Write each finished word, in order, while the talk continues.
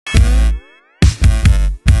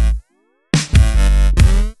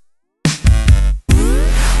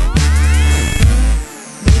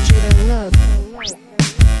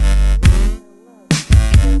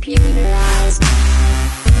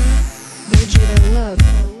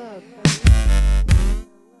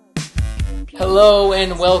Hello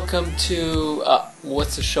and welcome to,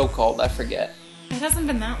 what's the show called? I forget. It hasn't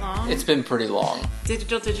been that long. It's been pretty long.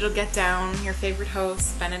 Digital Get Down, your favorite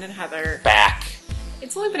hosts, Bennett and Heather. Back.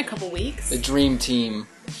 It's only been a couple weeks. The dream team.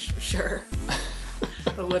 Sure.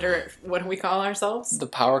 The what do we call ourselves? The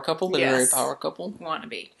power couple? Literary Yes. power couple?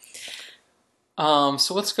 Wannabe.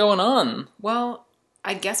 So what's going on? Well,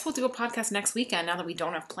 I guess we'll do a podcast next weekend now that we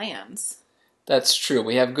don't have plans. That's true.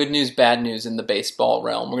 We have good news, bad news in the baseball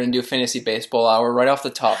realm. We're going to do a fantasy baseball hour right off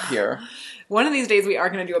the top here. One of these days we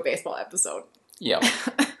are going to do a baseball episode. Yeah.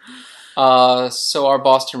 So our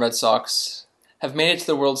Boston Red Sox have made it to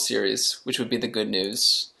the World Series, which would be the good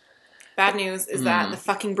news. Bad news is that the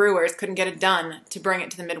fucking Brewers couldn't get it done to bring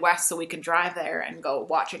it to the Midwest so we could drive there and go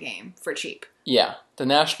watch a game for cheap. Yeah. The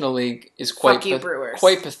National League is quite Brewers.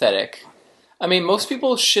 Quite pathetic. I mean, most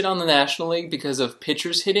people shit on the National League because of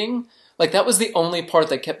pitchers hitting. Like, that was the only part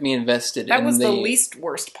that kept me invested. That was the least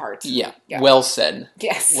worst part. Yeah. Well said.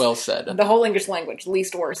 Yes. Well said. The whole English language,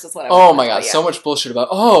 least worst is what I Oh my god, so much bullshit about,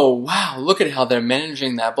 oh, wow, look at how they're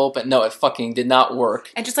managing that bullpen. No, it fucking did not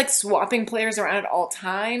work. And just, like, swapping players around at all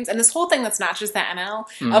times. And this whole thing that's not just the NL,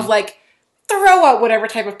 of, like, throw out whatever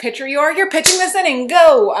type of pitcher you are. You're pitching this inning.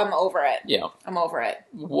 Go! I'm over it. Yeah. I'm over it.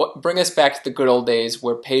 Bring us back to the good old days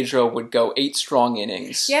where Pedro would go 8 strong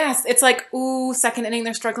innings. Yes. It's like, ooh, second inning,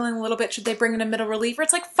 they're struggling a little bit. Should they bring in a middle reliever?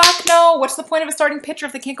 It's like, fuck no. What's the point of a starting pitcher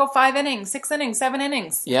if they can't go 5 innings, 6 innings, 7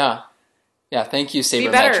 innings? Yeah. Yeah, thank you,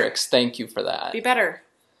 Sabermetrics. Thank you for that. Be better.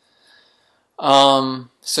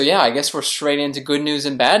 So yeah, I guess we're straight into good news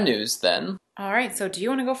and bad news then. All right, so do you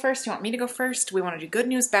want to go first? Do you want me to go first? Do we want to do good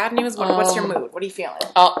news, bad news? What's your mood? What are you feeling?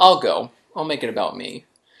 I'll go. I'll make it about me.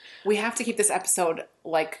 We have to keep this episode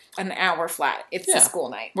like an hour flat. It's a school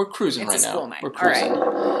night. We're cruising right now. It's a school night. We're cruising.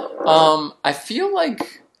 All right. I feel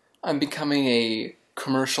like I'm becoming a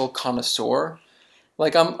commercial connoisseur.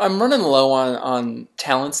 Like I'm running low on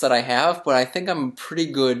talents that I have, but I think I'm a pretty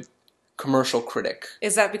good commercial critic.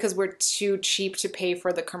 Is that because we're too cheap to pay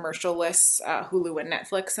for the commercial lists, Hulu and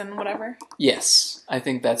Netflix and whatever? Yes, I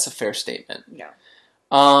think that's a fair statement. Yeah.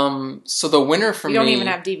 So the winner for me... We don't even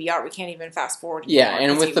have DVR. We can't even fast forward. Yeah,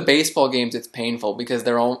 and with the baseball games, it's painful because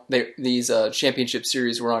these championship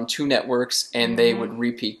series were on 2 networks, and they would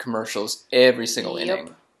repeat commercials every single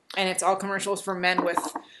inning. And it's all commercials for men with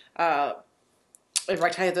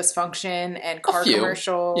erectile dysfunction and car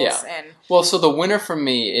commercials. Yeah. And well, so the winner for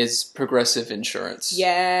me is Progressive Insurance.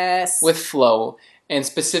 Yes. With Flo, and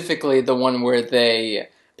specifically the one where they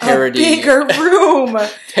parody... A bigger room!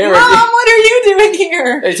 Parody. Mom, what are you doing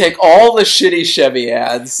here? They take all the shitty Chevy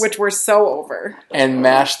ads... Which we're so over. And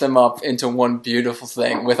mash them up into one beautiful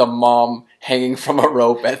thing with a mom hanging from a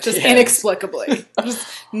rope at the end. Just inexplicably. Just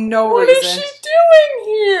no reason. What is she doing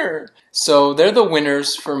here? So they're the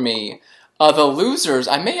winners for me. The losers,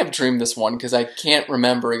 I may have dreamed this one because I can't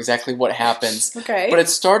remember exactly what happens. Okay. But it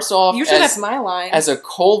starts off that's my line. As a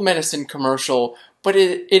cold medicine commercial, but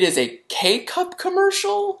it is a K-Cup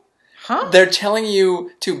commercial? Huh? They're telling you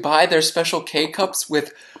to buy their special K-Cups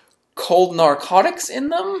with cold narcotics in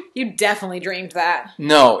them? You definitely dreamed that.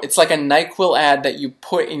 No, it's like a NyQuil ad that you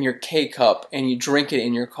put in your K-Cup and you drink it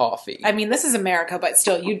in your coffee. I mean, this is America, but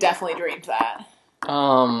still, you definitely dreamed that.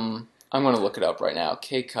 I'm going to look it up right now.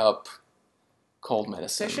 K-Cup... cold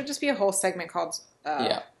medicine. There should just be a whole segment called...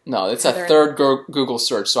 yeah. No, it's a third Google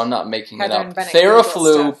search, so I'm not making it up. Bennett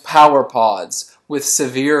Theraflu Power Pods with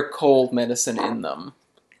severe cold medicine in them.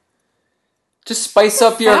 Just spice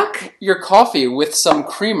up your coffee with some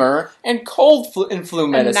creamer and cold flu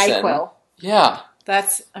medicine. And NyQuil. Yeah.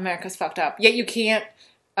 That's America's fucked up. Yet you can't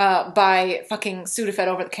buy fucking Sudafed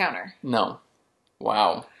over the counter. No.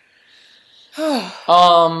 Wow.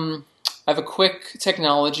 I have a quick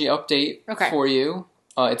technology update for you.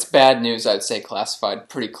 It's bad news, I'd say, classified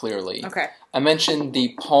pretty clearly. Okay. I mentioned the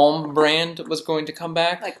Palm brand was going to come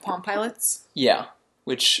back. Like Palm Pilots? Yeah,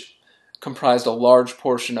 which comprised a large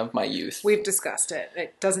portion of my youth. We've discussed it.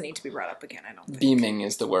 It doesn't need to be brought up again, I don't think. Beaming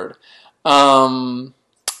is the word. And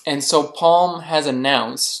so Palm has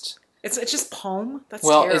announced... It's just Palm? That's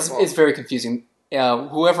terrible. Well, it's very confusing.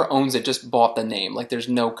 Whoever owns it just bought the name. Like, there's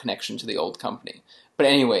no connection to the old company. But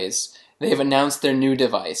anyways, they've announced their new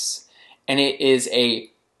device. And it is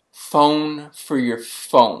a phone for your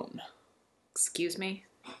phone. Excuse me?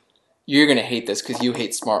 You're going to hate this because you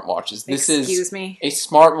hate smartwatches. This is a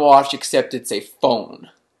smartwatch, except it's a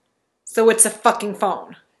phone. So it's a fucking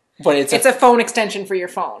phone. But it's a phone extension for your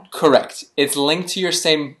phone. Correct. It's linked to your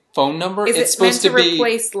same phone number. Is It's it meant supposed to to be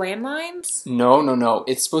replace landlines? no.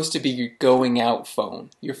 It's supposed to be your going out phone.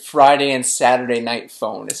 Your Friday and Saturday night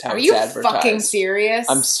phone is how Are it's you advertised. fucking serious?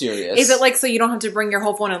 I'm serious. Is it like so you don't have to bring your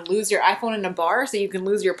whole phone and lose your iPhone in a bar, so you can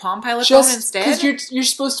lose your Palm Pilot phone instead? Because you're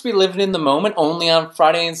supposed to be living in the moment only on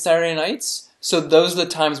Friday and Saturday nights. So those are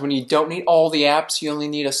the times when you don't need all the apps. You only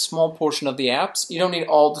need a small portion of the apps. You don't need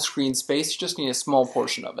all the screen space. You just need a small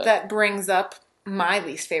portion of it. That brings up my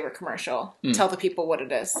least favorite commercial. Tell the people what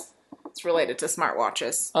it is. It's related to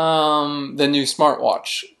smartwatches. The new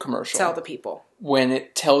smartwatch commercial. Tell the people. When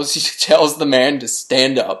it tells the man to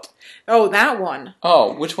stand up. Oh, that one.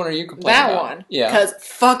 Oh, which one are you complaining That about? one. Yeah. Because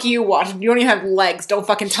fuck you, watch. You don't even have legs. Don't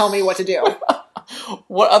fucking tell me what to do.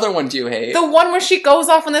 What other one do you hate? The one where she goes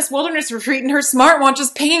off on this wilderness retreat and her smartwatch is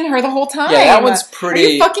pinging her the whole time. Yeah, that one's pretty. Are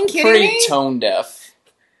you fucking kidding pretty me? tone deaf.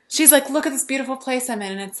 She's like, look at this beautiful place I'm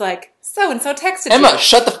in, and it's like, so and so texted Emma, you.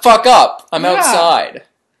 shut the fuck up! I'm Yeah. outside.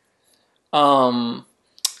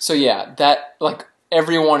 So yeah, that like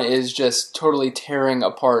everyone is just totally tearing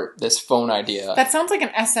apart this phone idea. That sounds like an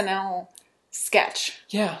SNL sketch.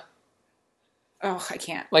 Yeah. Oh, I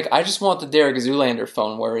can't. Like I just want the Derek Zoolander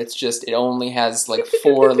phone where it's just it only has like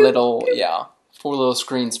four little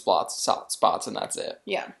screen spots, and that's it.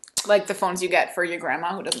 Yeah. Like the phones you get for your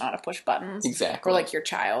grandma who doesn't know how to push buttons. Exactly. Or like your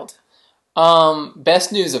child.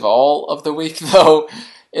 Best news of all of the week though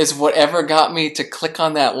is whatever got me to click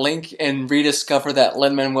on that link and rediscover that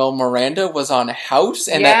Lin-Manuel Miranda was on House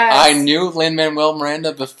and that I knew Lin-Manuel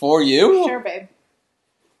Miranda before you. Sure, babe.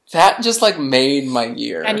 That just like made my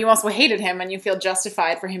year. And you also hated him and you feel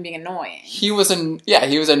justified for him being annoying. He was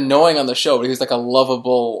annoying on the show, but he was like a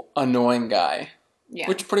lovable, annoying guy. Yeah.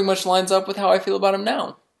 Which pretty much lines up with how I feel about him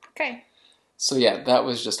now. Okay. So yeah, that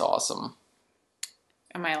was just awesome.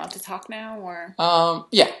 Am I allowed to talk now or?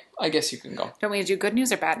 Yeah, I guess you can go. Don't we do good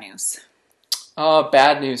news or bad news?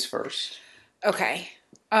 Bad news first. Okay.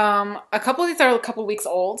 A couple of these are a couple weeks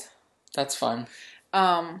old. That's fine.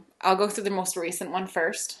 I'll go through the most recent one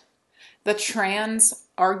first. The trans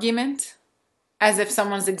argument, as if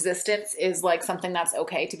someone's existence is like something that's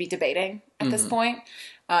okay to be debating at this point.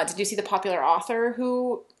 Did you see the popular author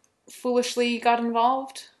who foolishly got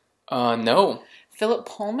involved? No. Philip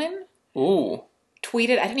Pullman? Ooh.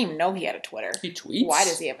 Tweeted. I didn't even know he had a Twitter. He tweets? Why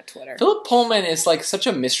does he have a Twitter? Philip Pullman is like such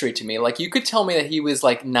a mystery to me. Like you could tell me that he was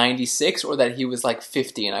like 96 or that he was like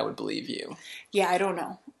 50 and I would believe you. Yeah, I don't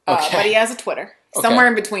know. Okay. But he has a Twitter. Okay. Somewhere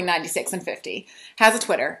in between 96 and 50. Has a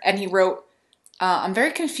Twitter. And he wrote, I'm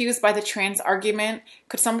very confused by the trans argument.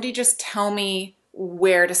 Could somebody just tell me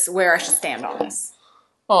where I should stand on this?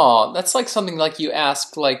 Oh, that's like something like you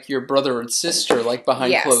ask like your brother or sister like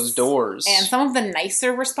behind closed doors. And some of the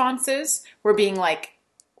nicer responses were being like,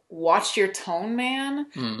 watch your tone, man.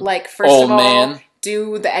 Like, first Old of all, man.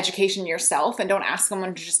 do the education yourself and don't ask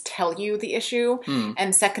someone to just tell you the issue.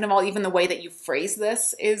 And second of all, even the way that you phrase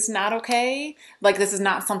this is not okay. Like, this is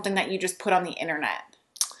not something that you just put on the internet.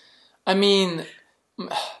 I mean,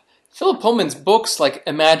 Philip Pullman's books like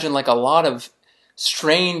imagine like a lot of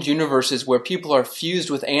strange universes where people are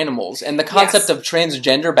fused with animals and the concept of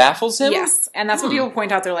transgender baffles him. Yes, and that's what people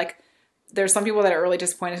point out. They're like, there's some people that are really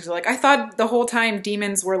disappointed because they're like, I thought the whole time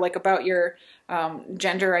demons were like about your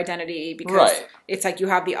gender identity because it's like you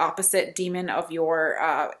have the opposite demon of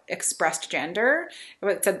your expressed gender.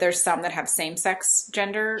 But it said there's some that have same-sex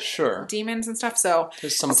gender demons and stuff. So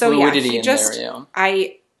there's some fluidity in there. Yeah.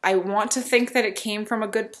 I want to think that it came from a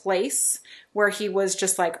good place where he was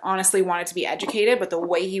just like honestly wanted to be educated, but the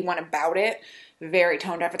way he went about it, very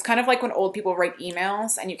tone deaf. It's kind of like when old people write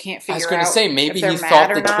emails and you can't figure out. I was going to say, maybe he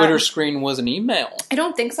thought the Twitter screen was an email. I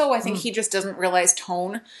don't think so. I think he just doesn't realize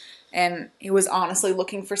tone, and he was honestly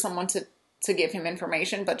looking for someone to give him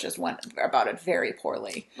information, but just went about it very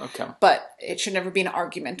poorly. Okay. But it should never be an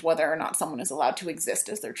argument whether or not someone is allowed to exist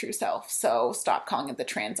as their true self. So stop calling it the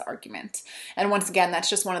trans argument. And once again, that's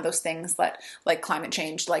just one of those things that, like climate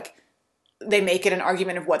change, like they make it an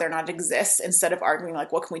argument of whether or not it exists instead of arguing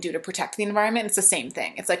like, what can we do to protect the environment? It's the same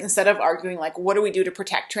thing. It's like, instead of arguing like, what do we do to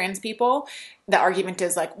protect trans people? The argument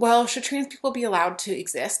is like, well, should trans people be allowed to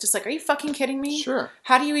exist? It's like, are you fucking kidding me? Sure.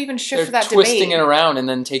 How do you even shift They're that debate? twisting it around and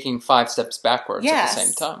then taking 5 steps backwards at the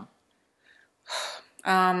same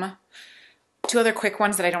time. 2 other quick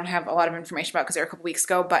ones that I don't have a lot of information about because they were a couple weeks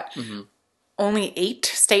ago, but only 8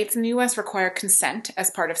 states in the U.S. require consent as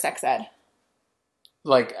part of sex ed.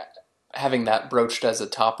 Like having that broached as a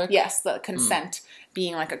topic? Yes, the consent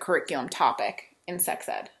being like a curriculum topic in sex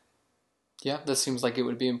ed. Yeah, this seems like it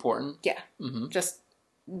would be important. Yeah. Just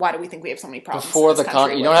why do we think we have so many problems? Before the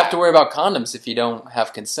you don't have to worry about condoms if you don't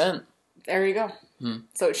have consent. There you go.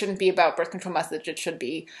 So it shouldn't be about birth control message. It should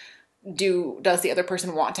be does the other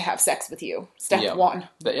person want to have sex with you? Step one.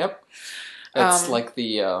 Yep. That's like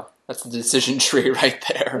that's the decision tree right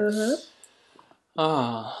there.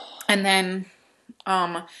 And then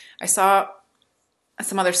I saw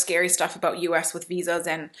some other scary stuff about U.S. with visas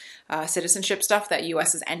and citizenship stuff, that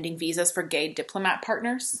U.S. is ending visas for gay diplomat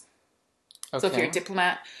partners. Okay. So if you're a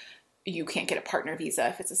diplomat, you can't get a partner visa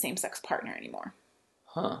if it's a same-sex partner anymore.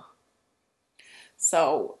 Huh.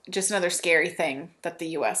 So just another scary thing that the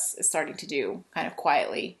U.S. is starting to do kind of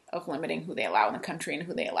quietly, of limiting who they allow in the country and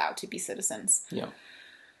who they allow to be citizens. Yeah.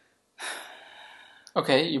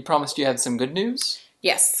 Okay, you promised you had some good news?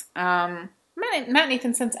 Yes. Matt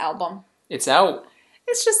Nathanson's album. It's out.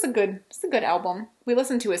 It's just a good album. We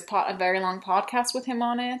listened to a very long podcast with him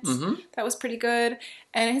on it. Mm-hmm. That was pretty good.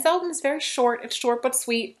 And his album is very short. It's short but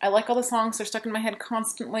sweet. I like all the songs. They're stuck in my head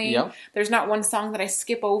constantly. Yep. There's not one song that I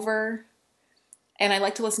skip over. And I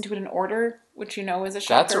like to listen to it in order, which is a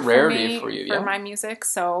shocker. That's a rarity for you, for my music.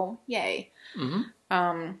 So, yay.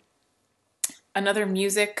 Mm-hmm. Another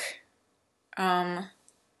music thing.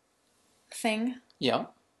 Yeah.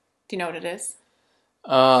 Do you know what it is?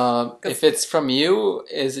 If it's from you,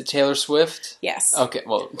 is it Taylor Swift? Yes. Okay,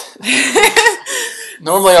 well,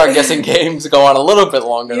 normally our guessing games go on a little bit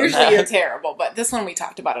longer than that. Usually you're terrible, but this one we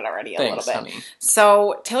talked about it already a little bit. Honey.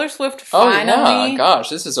 So Taylor Swift finally... Oh yeah, gosh,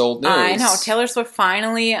 this is old news. I know. Taylor Swift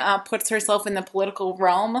finally puts herself in the political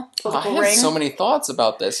realm, political ring. I had so many thoughts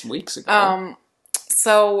about this weeks ago.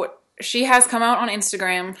 So she has come out on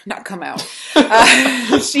Instagram. Not come out.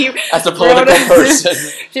 She as a political person.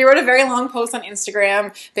 She wrote a very long post on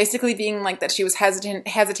Instagram, basically being like that she was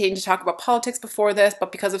hesitating to talk about politics before this,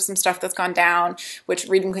 but because of some stuff that's gone down, which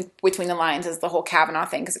reading between the lines is the whole Kavanaugh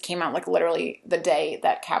thing, because it came out like literally the day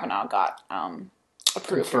that Kavanaugh got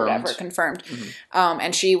approved or whatever, confirmed. Mm-hmm.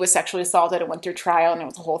 And she was sexually assaulted and went through trial, and it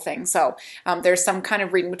was a whole thing. So there's some kind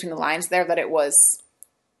of reading between the lines there that it was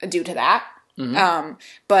due to that. Mm-hmm.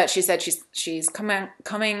 But she said she's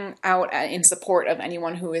coming out in support of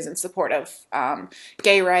anyone who is in support of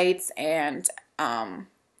gay rights and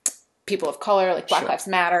people of color, like Black Lives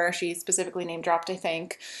Matter. She specifically name dropped, I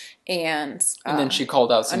think, and then she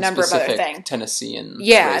called out some a number specific of other things. Tennessean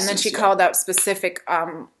races, and then she called out specific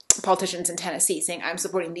politicians in Tennessee, saying I'm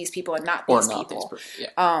supporting these people and not these people.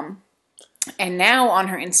 And now on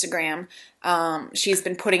her Instagram, she's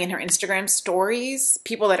been putting in her Instagram stories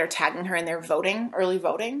people that are tagging her in their early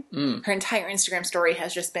voting. Her entire Instagram story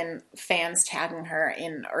has just been fans tagging her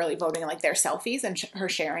in early voting, like their selfies, and her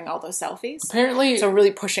sharing all those selfies. Apparently, so really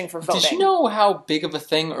pushing for voting. Did you know how big of a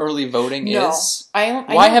thing early voting is?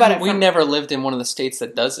 Why haven't we never lived in one of the states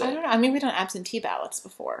that does it? I don't know. I mean, we've done absentee ballots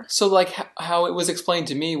before. So, like, how it was explained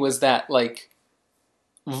to me was that, like,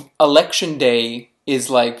 election day is,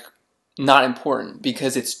 like, not important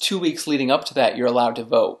because it's 2 weeks leading up to that you're allowed to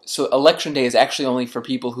vote. So election day is actually only for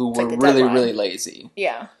people who were really, really lazy.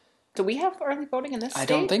 Yeah. Do we have early voting in this state? I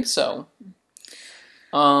don't think so.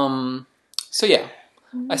 So yeah,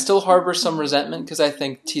 I still harbor some resentment because I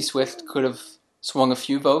think T Swift could have swung a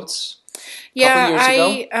few votes. Yeah, a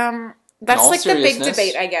couple years ago. That's like the big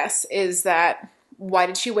debate, I guess, is that why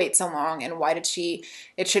did she wait so long, and why did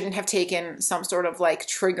it shouldn't have taken some sort of like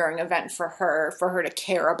triggering event for her to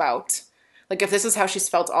care about. Like if this is how she's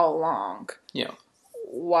felt all along. Yeah.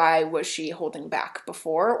 Why was she holding back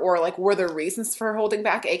before? Or like were there reasons for her holding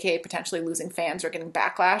back, aka potentially losing fans or getting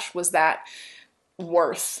backlash? Was that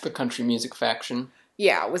worth the country music faction?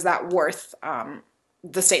 Yeah, was that worth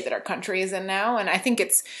the state that our country is in now? And I think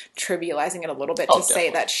it's trivializing it a little bit to say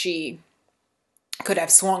that she could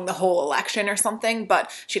have swung the whole election or something,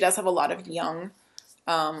 but she does have a lot of young,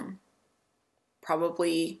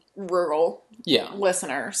 probably rural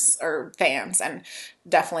listeners or fans, and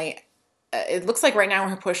definitely it looks like right now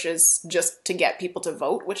her push is just to get people to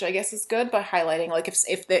vote, which I guess is good, but highlighting like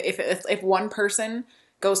if one person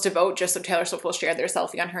goes to vote just so Taylor Swift will share their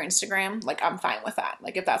selfie on her Instagram, like I'm fine with that,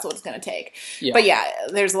 like if that's what it's going to take. But yeah,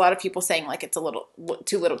 there's a lot of people saying like it's a little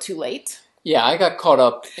too late. Yeah, I got caught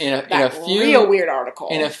up in a few real weird article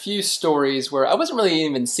in a few stories where I wasn't really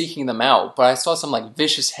even seeking them out, but I saw some like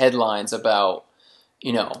vicious headlines about,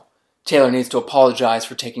 Taylor needs to apologize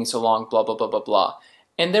for taking so long, blah blah blah blah blah,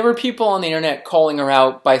 and there were people on the internet calling her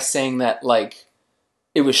out by saying that like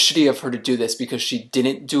it was shitty of her to do this because she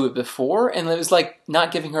didn't do it before, and it was like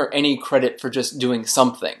not giving her any credit for just doing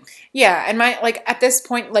something. Yeah, and at this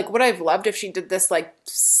point, like would I've loved if she did this like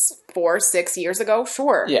 4-6 years ago?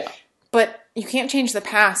 Sure. Yeah. But you can't change the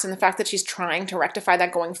past, and the fact that she's trying to rectify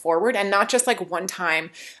that going forward, and not just like one time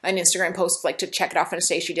an Instagram post like to check it off and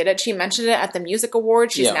say she did it. She mentioned it at the music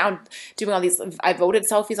awards. She's now doing all these I voted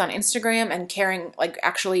selfies on Instagram and caring, like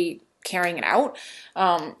actually carrying it out,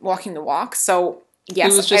 walking the walk. So It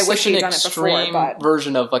yes, was just I wish such an she'd done it before, extreme but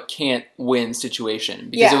version of a can't win situation.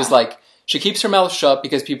 Because it Yeah. was like, she keeps her mouth shut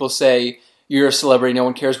because people say, you're a celebrity, no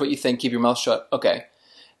one cares what you think, keep your mouth shut. Okay.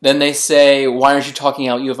 Then they say, why aren't you talking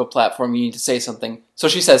out? You have a platform, you need to say something. So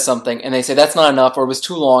she says something, and they say, that's not enough, or it was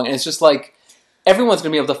too long. And it's just like, everyone's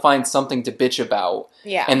going to be able to find something to bitch about.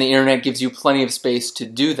 yeah. And the internet gives you plenty of space to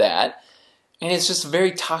do that. And it's just a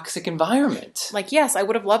very toxic environment. Like, yes, I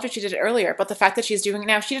would have loved if she did it earlier, but the fact that she's doing it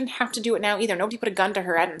now, she didn't have to do it now either. Nobody put a gun to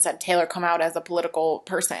her head and said, Taylor, come out as a political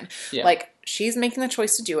person. Yeah. Like, she's making the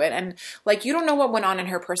choice to do it. And, like, you don't know what went on in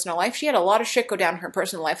her personal life. She had a lot of shit go down in her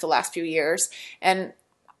personal life the last few years. And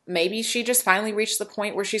maybe she just finally reached the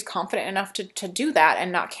point where she's confident enough to do that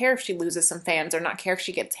and not care if she loses some fans or not care if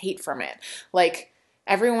she gets hate from it. Like,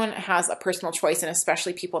 everyone has a personal choice, and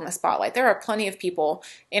especially people in the spotlight. There are plenty of people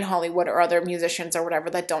in Hollywood or other musicians or whatever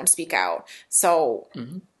that don't speak out. So,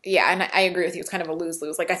 yeah, and I agree with you. It's kind of a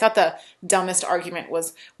lose-lose. Like, I thought the dumbest argument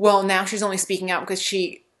was, well, now she's only speaking out because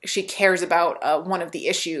she cares about one of the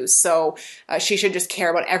issues, so she should just care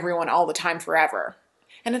about everyone all the time forever.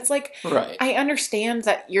 And it's like, Right. I understand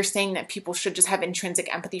that you're saying that people should just have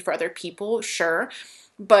intrinsic empathy for other people, sure,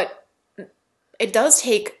 but it does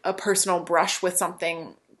take a personal brush with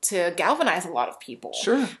something to galvanize a lot of people.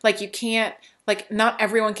 Sure. Like, you can't, like, not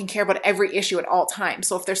everyone can care about every issue at all times.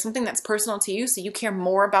 So if there's something that's personal to you, so you care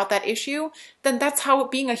more about that issue, then that's how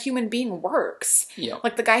being a human being works. Yeah.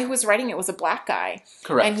 Like, the guy who was writing it was a black guy.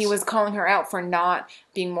 Correct. And he was calling her out for not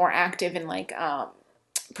being more active in, like,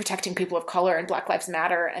 protecting people of color and Black Lives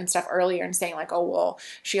Matter and stuff earlier, and saying like, oh, well,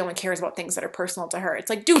 she only cares about things that are personal to her. It's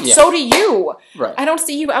like, dude, Yeah. so do you. Right. I don't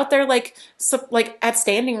see you out there like at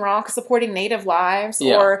Standing Rock supporting Native lives,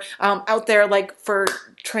 Yeah. or out there like for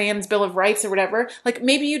trans Bill of Rights or whatever. Like,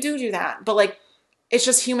 maybe you do that, but like, it's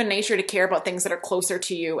just human nature to care about things that are closer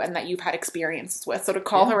to you and that you've had experiences with. So to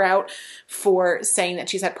call her out for saying that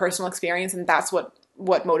she's had personal experience and that's what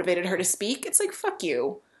motivated her to speak, it's like, fuck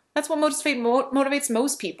you. That's what motivates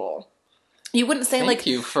most people. You wouldn't say Thank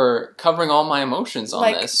you for covering all my emotions on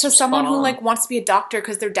like this. to someone Spot who on. like wants to be a doctor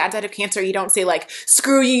because their dad died of cancer. You don't say like,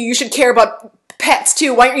 screw you, you should care about pets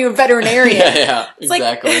too. Why aren't you a veterinarian? yeah, It's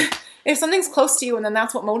exactly. like, if something's close to you and then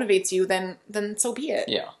that's what motivates you, then so be it.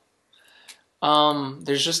 Yeah.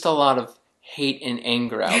 There's just a lot of hate and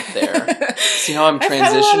anger out there. See how I'm I've had a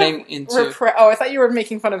lot of transitioning into... I thought you were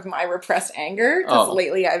making fun of my repressed anger, because Oh.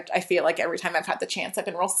 lately I feel like every time I've had the chance, I've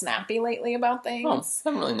been real snappy lately about things. Oh, I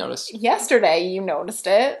haven't really noticed. Yesterday, you noticed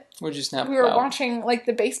it. What'd you snap We were about? watching like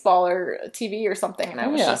the baseball or TV or something, and I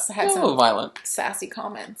was just had a little some violent. sassy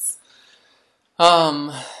comments.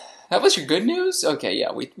 That was your good news? Okay,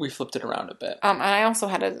 yeah, we flipped it around a bit. And I also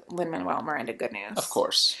had a Lin-Manuel Miranda good news. Of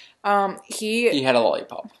course. He had a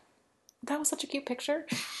lollipop. That was such a cute picture.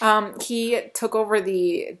 He took over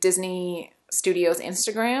the Disney Studios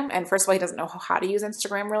Instagram, and first of all, he doesn't know how to use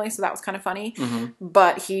Instagram really, so that was kind of funny. Mm-hmm.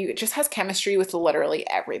 But he just has chemistry with literally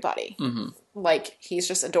everybody. Mm-hmm. Like, he's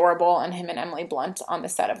just adorable, and him and Emily Blunt on the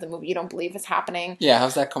set of the movie You Don't Believe is happening. Yeah,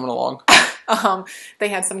 how's that coming along? They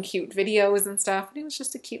had some cute videos and stuff, and it was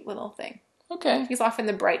just a cute little thing. Okay. He's off in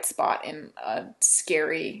the bright spot in a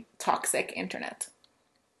scary, toxic internet.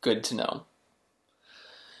 Good to know.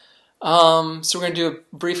 So we're going to do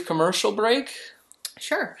a brief commercial break.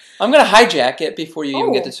 Sure. I'm going to hijack it before you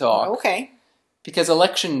even get to talk. Okay. Because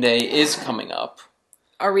Election Day is coming up.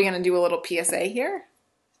 Are we going to do a little PSA here?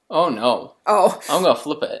 Oh, no. Oh. I'm going to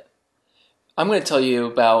flip it. I'm going to tell you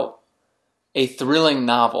about a thrilling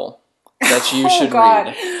novel that you should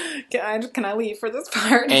read. Can I leave for this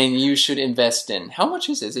part? And you should invest in. How much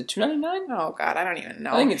is it? Is it $2.99? Oh, God, I don't even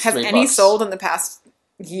know. I think it's Has $3. any sold in the past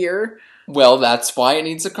year? Well, that's why it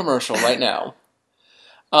needs a commercial right now.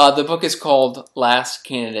 The book is called Last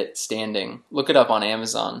Candidate Standing. Look it up on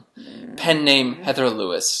Amazon. Pen name Heather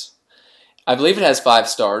Lewis. I believe it has 5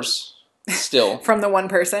 stars. Still. From the one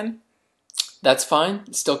person? That's fine.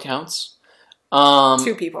 It still counts.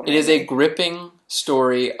 2 people. It is a gripping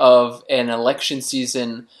story of an election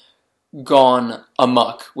season gone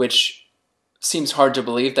amok, which seems hard to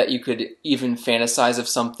believe that you could even fantasize of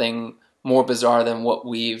something more bizarre than what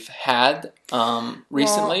we've had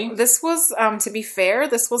recently. Well, this was, to be fair,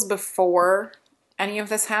 this was before any of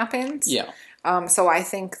this happened. Yeah. So I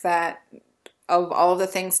think that of all of the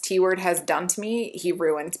things T-Word has done to me, he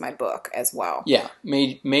ruined my book as well. Yeah.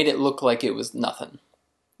 Made it look like it was nothing.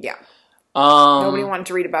 Yeah. Nobody wanted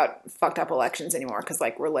to read about fucked up elections anymore because,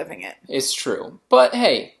 like, we're living it. It's true. But,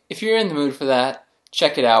 hey, if you're in the mood for that,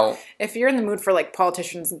 check it out. If you're in the mood for, like,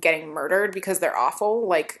 politicians getting murdered because they're awful,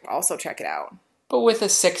 like, also check it out. But with a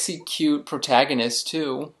sexy, cute protagonist,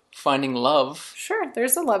 too. finding love. Sure,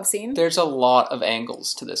 there's a love scene. There's a lot of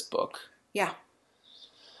angles to this book. Yeah.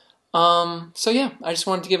 So yeah, I just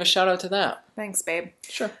wanted to give a shout out to that. Thanks, babe.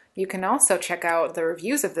 Sure. You can also check out the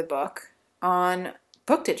reviews of the book on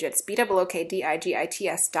Book Digits,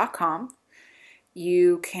 BOOKDIGITS.com.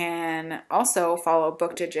 You can also follow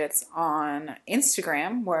Book Digits on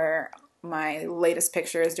Instagram, where my latest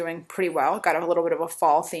picture is doing pretty well. Got a little bit of a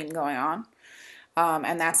fall theme going on.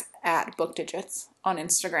 And that's at Book Digits on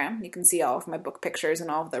Instagram. You can see all of my book pictures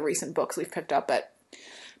and all of the recent books we've picked up at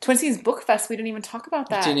Twin Cities Book Fest. We didn't even talk about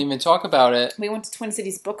that. Didn't even talk about it. We went to Twin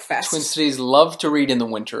Cities Book Fest. Twin Cities love to read in the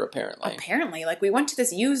winter, apparently. Apparently. Like, we went to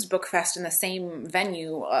this used book fest in the same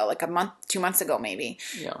venue, like 2 months ago, maybe.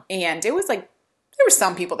 Yeah. And it was like, there were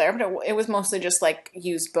some people there, but it was mostly just like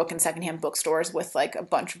used book and secondhand bookstores with like a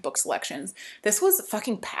bunch of book selections. This was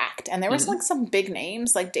fucking packed. And there was like some big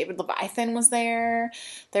names, like David Leviathan was there.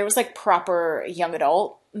 There was like proper young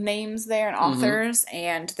adult names there and authors.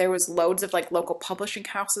 And there was loads of like local publishing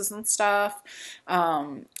houses and stuff.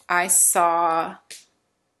 I saw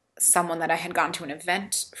someone that I had gone to an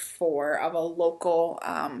event for of a local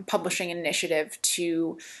publishing initiative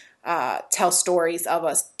to tell stories of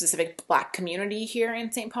a specific Black community here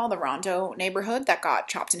in St. Paul, the Rondo neighborhood that got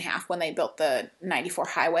chopped in half when they built the 94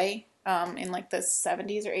 highway in like the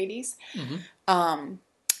 70s or 80s.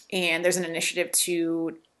 And there's an initiative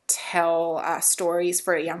to tell stories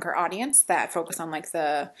for a younger audience that focus on like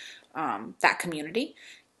the that community.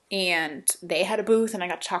 And they had a booth, and I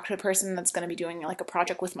got to talk to a person that's going to be doing like a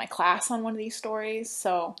project with my class on one of these stories.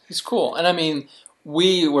 So it's cool. And I mean,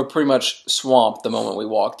 we were pretty much swamped the moment we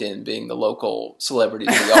walked in, being the local celebrities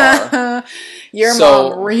we are. Your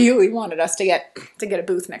mom really wanted us to get a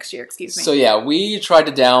booth next year, excuse me. So yeah, we tried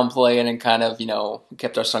to downplay it and kind of,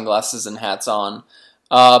 kept our sunglasses and hats on.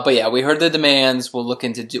 But yeah, we heard the demands. We'll look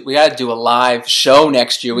into we gotta do a live show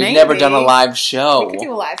next year. We've never done a live show. We could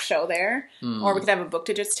do a live show there. Or we could have a Book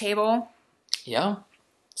Digits table. Yeah.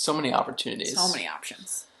 So many opportunities. So many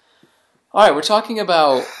options. All right, we're talking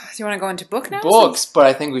about... Do you want to go into book now? Books, but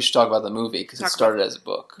I think we should talk about the movie because it started as a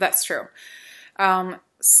book. That's true. And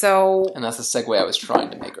that's the segue I was trying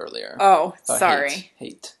to make earlier. Oh, sorry.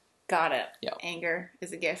 Hate. Got it. Yeah. Anger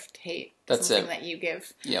is a gift. Hate is something that you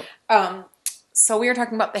give. Yep. So we were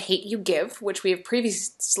talking about The Hate U Give, which we have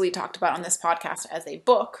previously talked about on this podcast as a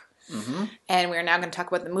book. Mm-hmm. And we are now going to talk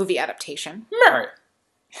about the movie adaptation. Right.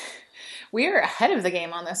 We are ahead of the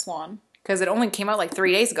game on this one. Because it only came out like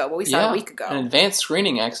 3 days ago, but we saw it a week ago. An advanced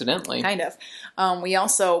screening, accidentally. Kind of. We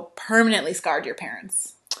also permanently scarred your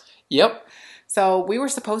parents. Yep. So we were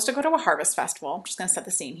supposed to go to a harvest festival. I'm just going to set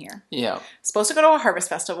the scene here. Yeah. Supposed to go to a harvest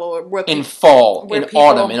festival. In fall, in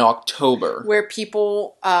autumn, in October. Where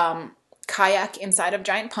people kayak inside of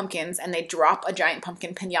giant pumpkins and they drop a giant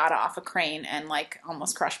pumpkin piñata off a crane and like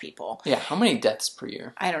almost crush people. Yeah, how many deaths per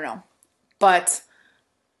year? I don't know. But...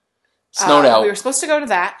 snowed out. We were supposed to go to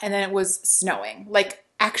that, and then it was snowing. Like,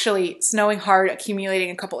 actually snowing hard,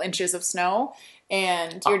 accumulating a couple inches of snow,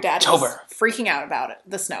 and your dad was freaking out about it,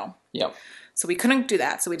 the snow. Yep. So we couldn't do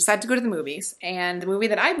that, so we decided to go to the movies. And the movie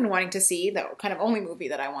that I've been wanting to see, the kind of only movie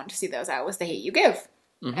that I wanted to see that was out, was The Hate U Give.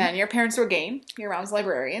 Mm-hmm. And your parents were game. Your mom's a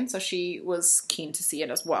librarian, so she was keen to see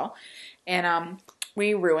it as well. And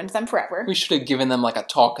we ruined them forever. We should have given them like a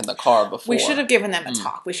talk in the car before. We should have given them a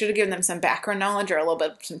talk. We should have given them some background knowledge or a little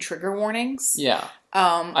bit of some trigger warnings. Yeah.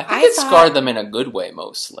 I think it scarred them in a good way,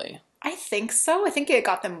 mostly. I think so. I think it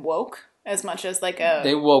got them woke as much as like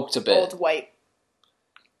they woke a bit. Old white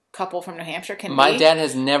couple from New Hampshire can My dad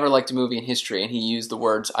has never liked a movie in history, and he used the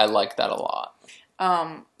words, I like that a lot.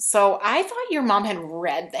 So I thought your mom had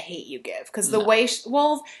read The Hate U Give, because the way,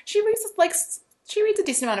 she reads a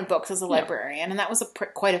decent amount of books as a librarian, and that was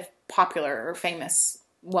quite a popular or famous,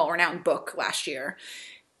 well-renowned book last year.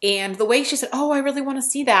 And the way she said, "Oh, I really want to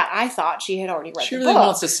see that," I thought she had already read the book. She really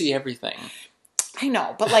wants to see everything. I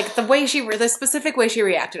know, but like the specific way she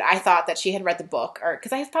reacted, I thought that she had read the book, or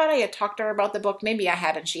because I thought I had talked to her about the book. Maybe I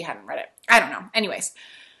had and she hadn't read it. I don't know. Anyways,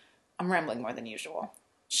 I'm rambling more than usual.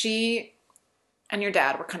 She and your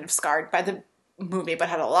dad were kind of scarred by the movie, but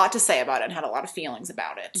had a lot to say about it and had a lot of feelings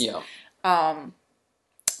about it. Yeah.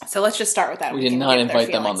 So let's just start with that. We did not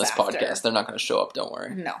invite them on this podcast. They're not going to show up, don't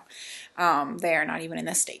worry. No. They are not even in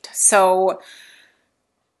this state. So,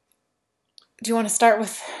 do you want to start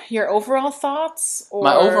with your overall thoughts? Or...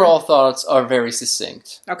 My overall thoughts are very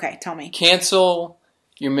succinct. Okay, tell me. Cancel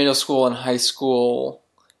your middle school and high school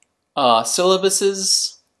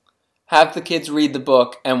syllabuses. Have the kids read the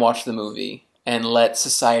book and watch the movie. And let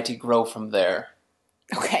society grow from there.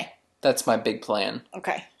 Okay. That's my big plan.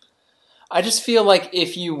 Okay. I just feel like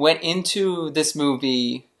if you went into this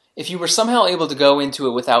movie if you were somehow able to go into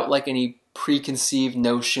it without like any preconceived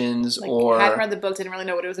notions, Like, or hadn't read the book, didn't really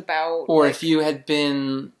know what it was about. or like, if you had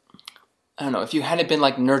been, I don't know, if you hadn't been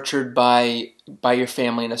like nurtured by your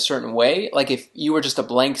family in a certain way, like if you were just a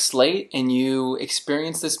blank slate and you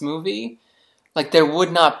experienced this movie, like there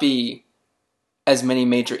would not be as many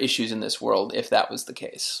major issues in this world if that was the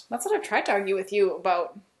case. that's what I've tried to argue with you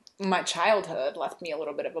about. My childhood left me a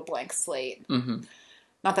little bit of a blank slate. Mm-hmm.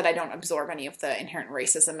 Not that I don't absorb any of the inherent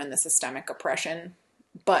racism and the systemic oppression,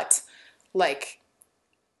 but like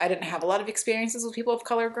I didn't have a lot of experiences with people of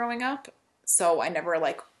color growing up, so I never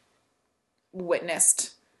like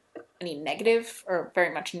witnessed any negative or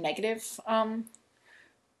very much negative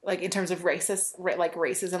like in terms of racism, like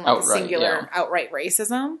the Outright, singular yeah. outright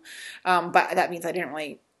racism. But that means I didn't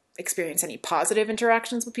really experience any positive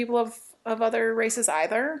interactions with people of other races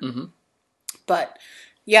either. Mm-hmm. But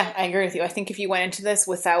yeah, I agree with you. I think if you went into this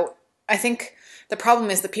without, I think the problem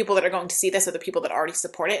is the people that are going to see this are the people that already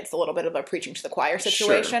support it. It's a little bit of a preaching to the choir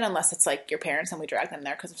situation, unless it's like your parents and we drag them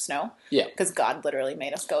there because of snow. Yeah. Because God literally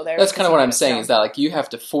made us go there. That's kind of what I'm saying saying, is that like you have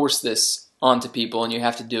to force this onto people and you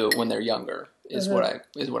have to do it when they're younger, is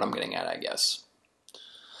Mm-hmm. what I'm getting at, I guess.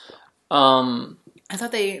 I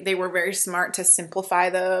thought they were very smart to simplify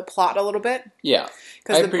the plot a little bit. Yeah. I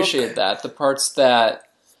 'Cause the appreciate book- that. The parts that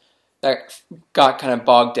got kind of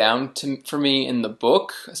bogged down for me in the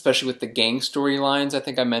book, especially with the gang storylines. I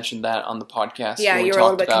think I mentioned that on the podcast. Yeah, when we you were a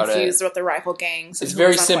little talked bit about confused it. with the rival gangs. It's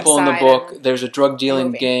very simple in the book. There's a drug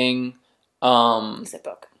dealing gang. You said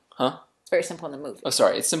book. Huh? It's very simple in the movie. Oh,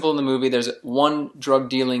 sorry. It's simple in the movie. There's one drug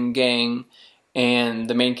dealing gang, and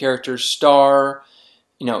the main character, Star,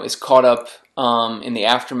 is caught up in the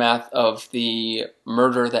aftermath of the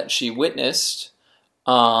murder that she witnessed.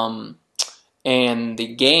 And the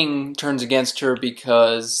gang turns against her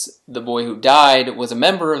because the boy who died was a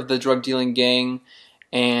member of the drug dealing gang,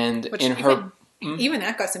 and Even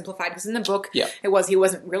that got simplified because in the book, Yeah. he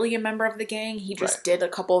wasn't really a member of the gang. He just Right. did a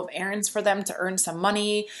couple of errands for them to earn some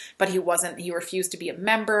money, but he refused to be a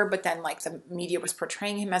member. But then like the media was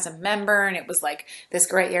portraying him as a member, and it was like this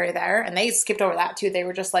gray area there. And they skipped over that too. They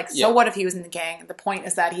were just like, so Yeah. what if he was in the gang? The point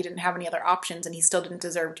is that he didn't have any other options, and he still didn't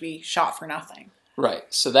deserve to be shot for nothing. Right.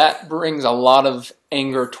 So that brings a lot of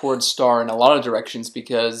anger towards Star in a lot of directions,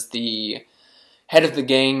 because the head of the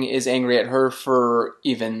gang is angry at her for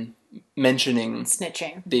even mentioning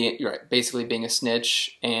Snitching. basically being a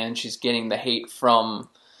snitch, and she's getting the hate from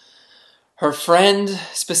her friend,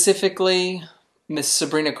 specifically Miss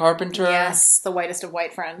Sabrina Carpenter. Yes, the whitest of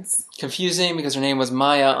white friends. Confusing because her name was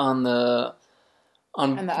Maya on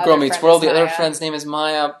And the Girl other Meets friend World. is The other Maya. friend's name is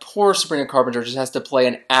Maya. Poor Sabrina Carpenter just has to play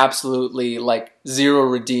an absolutely like zero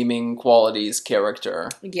redeeming qualities character.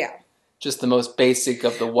 Yeah. Just the most basic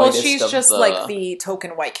of the Well, whitest she's of just the... like the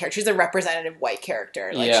token white character. She's a representative white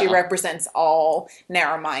character. Like she Yeah. represents all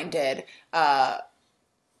narrow-minded,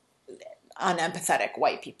 unempathetic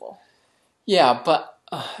white people. Yeah, but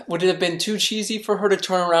would it have been too cheesy for her to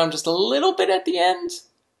turn around just a little bit at the end?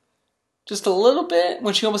 Just a little bit?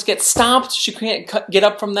 When she almost gets stomped, she can't get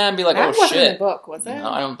up from that and be like, That oh wasn't shit. in the book, was it? No,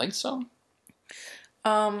 I don't think so.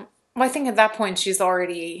 Well, I think at that point she's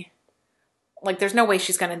already like, there's no way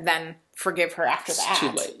she's going to then forgive her after It's that.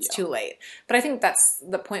 too late, It's yeah. too late. But I think that's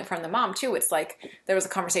the point from the mom too. It's like there was a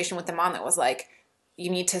conversation with the mom that was like, you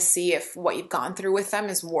need to see if what you've gone through with them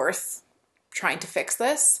is worth trying to fix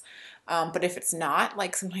this. But if it's not,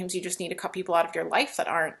 like sometimes you just need to cut people out of your life that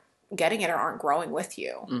aren't getting it or aren't growing with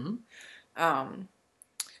you. Mm-hmm.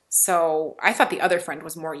 So I thought the other friend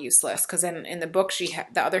was more useless because in the book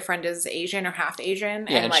the other friend is Asian or half Asian.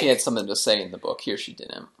 Yeah, and like, she had something to say in the book. Here she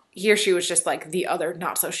didn't. here she was just like the other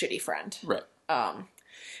not so shitty friend. Right.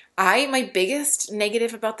 My biggest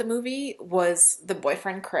negative about the movie was the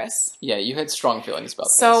boyfriend Chris. Yeah, you had strong feelings about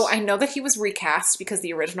So this. I know that he was recast because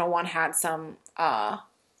the original one had some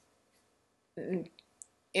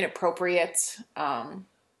inappropriate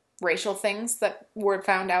racial things that were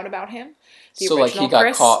found out about him. The So like he original got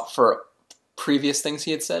Chris- caught for previous things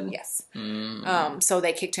he had said? Yes. Mm. So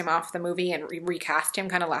they kicked him off the movie and recast him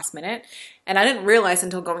kind of last minute. And I didn't realize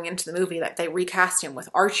until going into the movie that they recast him with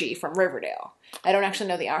Archie from Riverdale. I don't actually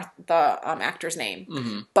know the actor's name,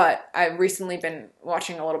 Mm-hmm. but I've recently been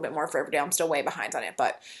watching a little bit more of Riverdale. I'm still way behind on it,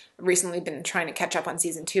 but recently been trying to catch up on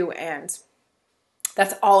season 2, and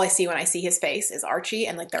that's all I see when I see his face is Archie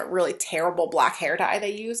and like that really terrible black hair dye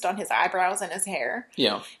they used on his eyebrows and his hair.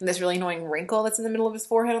 Yeah. And this really annoying wrinkle that's in the middle of his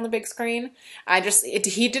forehead on the big screen.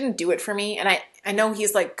 He didn't do it for me. And I know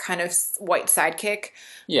he's like kind of white sidekick.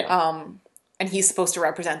 Yeah. And he's supposed to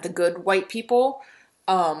represent the good white people.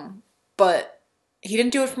 But he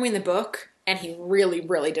didn't do it for me in the book. And he really,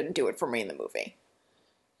 really didn't do it for me in the movie.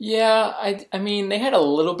 Yeah, I mean, they had a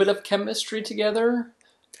little bit of chemistry together.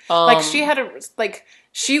 Like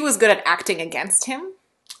she was good at acting against him.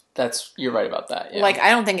 You're right about that. Yeah. Like I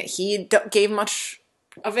don't think he gave much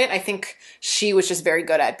of it. I think she was just very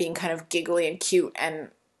good at being kind of giggly and cute and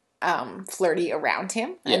flirty around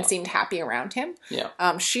him and seemed happy around him.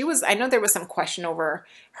 Yeah. She was. I know there was some question over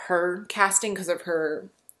her casting because of her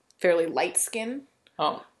fairly light skin.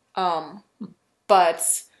 Oh.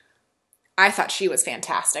 But I thought she was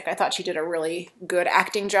fantastic. I thought she did a really good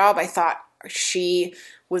acting job. I thought she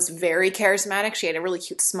was very charismatic. She had a really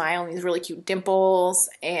cute smile and these really cute dimples,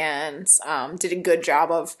 and did a good job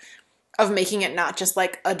of making it not just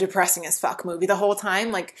like a depressing as fuck movie the whole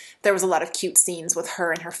time. Like there was a lot of cute scenes with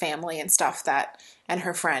her and her family and stuff and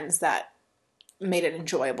her friends that made it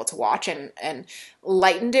enjoyable to watch and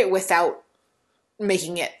lightened it without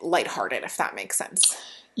making it lighthearted, if that makes sense.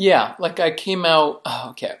 Yeah, like I came out... Oh,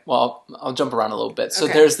 okay, well, I'll jump around a little bit. So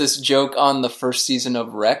Okay. There's this joke on the first season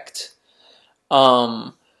of Wrecked,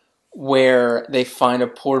 where they find a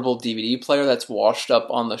portable DVD player that's washed up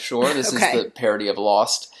on the shore. This Okay. is the parody of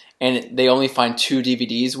Lost. And they only find 2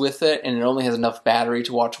 DVDs with it, and it only has enough battery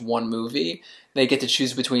to watch 1 movie. They get to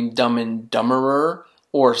choose between Dumb and Dumberer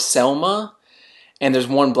or Selma. And there's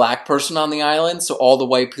 1 black person on the island, so all the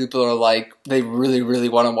white people are like, they really, really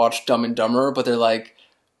want to watch Dumb and Dumberer, but they're like,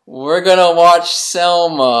 we're gonna watch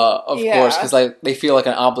Selma, of course, because like they feel like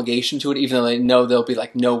an obligation to it, even though they know there'll be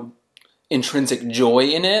like no intrinsic joy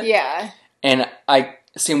in it. Yeah. And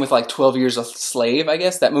same with like 12 Years a Slave, I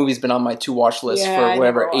guess. That movie's been on my to-watch list for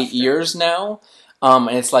whatever, 8 years now. And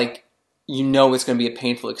it's like, you know it's going to be a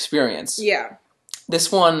painful experience. Yeah.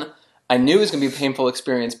 This one, I knew it was going to be a painful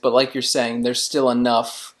experience, but like you're saying, there's still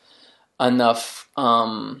enough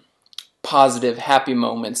positive, happy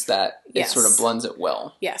moments that it sort of blends it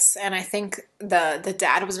well. Yes, and I think the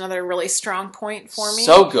dad was another really strong point for me.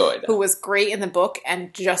 So good. Who was great in the book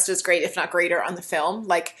and just as great, if not greater, on the film.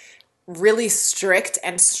 Like, really strict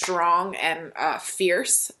and strong and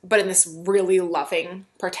fierce, but in this really loving,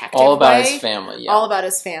 protective way. All about his family, yeah. All about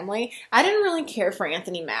his family. I didn't really care for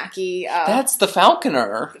Anthony Mackie. That's the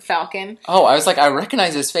Falconer. Falcon. Oh, I was like, I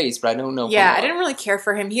recognize his face, but I don't know. Yeah, I didn't really care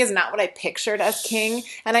for him. He is not what I pictured as King.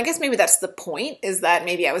 And I guess maybe that's the point, is that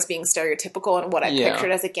maybe I was being stereotypical in what I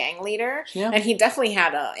pictured as a gang leader. Yeah. And he definitely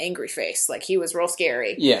had an angry face. Like, he was real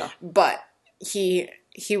scary. Yeah. But he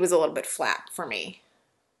was a little bit flat for me.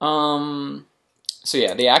 So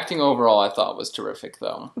yeah, the acting overall I thought was terrific,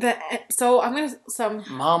 though. So I'm gonna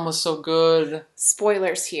Mom was so good.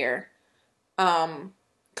 Spoilers here.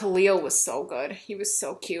 Khalil was so good. He was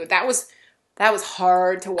so cute. That was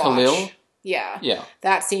hard to watch. Khalil? Yeah. Yeah.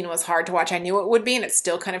 That scene was hard to watch. I knew it would be, and it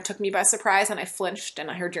still kind of took me by surprise, and I flinched, and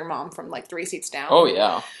I heard your mom from like 3 seats down. Oh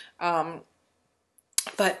yeah.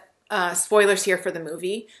 But spoilers here for the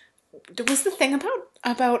movie. Was the thing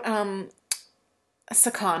about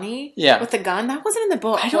Sakani with the gun? That wasn't in the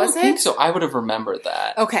book, I don't think so. I would have remembered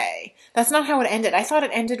that. Okay. That's not how it ended. I thought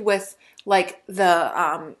it ended with, like,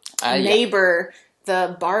 the neighbor,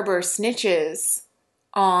 the barber snitches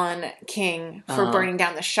on King for burning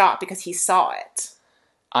down the shop because he saw it.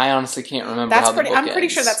 I honestly can't remember how the book I'm pretty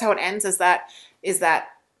ends. sure that's how it ends, is that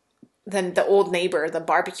then the old neighbor, the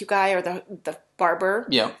barbecue guy or the barber,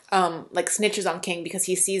 like snitches on King because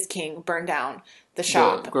he sees King burn down the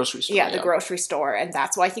shop. The grocery store. Yeah, the grocery store. And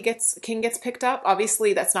that's why King gets picked up.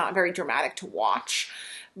 Obviously, that's not very dramatic to watch.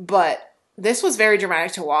 But this was very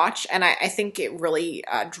dramatic to watch. And I think it really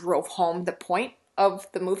drove home the point of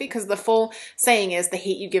the movie. Because the full saying is, the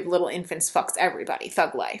hate you give little infants fucks everybody.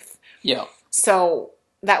 Thug life. Yeah. So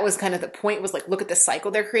that was kind of the point, was like, look at the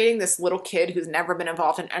cycle they're creating. This little kid who's never been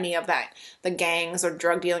involved in any of that, the gangs or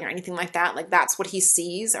drug dealing or anything like that. Like, that's what he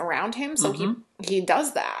sees around him. So he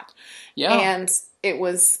does that. Yeah. And it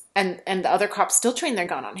was, and the other cops still train their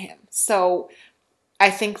gun on him. So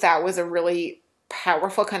I think that was a really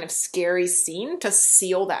powerful, kind of scary scene to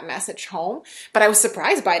seal that message home. But I was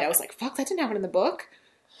surprised by it. I was like, fuck, that didn't happen in the book.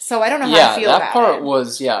 So I don't know how to feel about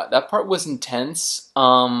it. That part was intense.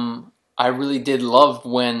 I really did love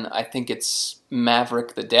when, I think it's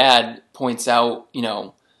Maverick, the dad, points out,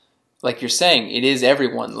 like you're saying, it is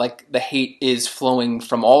everyone. Like, the hate is flowing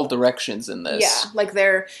from all directions in this. Yeah, like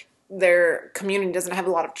their community doesn't have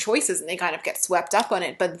a lot of choices and they kind of get swept up on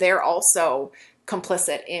it, but they're also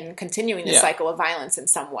complicit in continuing the cycle of violence in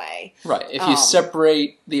some way. Right. If you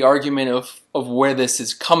separate the argument of where this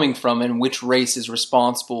is coming from and which race is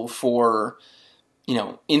responsible for,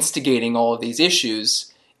 instigating all of these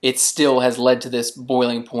issues, it still has led to this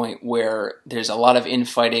boiling point where there's a lot of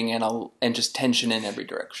infighting and just tension in every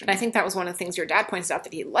direction. And I think that was one of the things your dad pointed out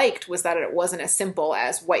that he liked, was that it wasn't as simple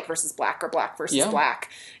as white versus black or black versus black.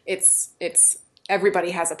 It's everybody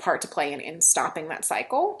has a part to play in stopping that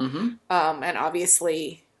cycle. Mm-hmm. And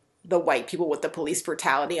obviously the white people with the police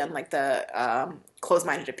brutality and like the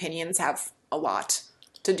closed-minded opinions have a lot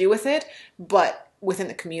to do with it. But within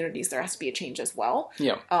the communities, there has to be a change as well.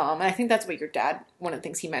 Yeah. And I think that's what your dad, one of the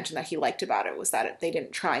things he mentioned that he liked about it was that they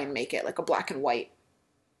didn't try and make it like a black and white.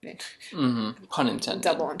 Pun intended.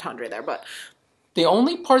 Double entendre there, but the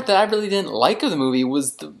only part that I really didn't like of the movie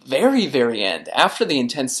was the very, very end, after the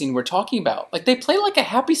intense scene we're talking about. Like, they play like a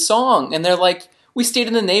happy song, and they're like, we stayed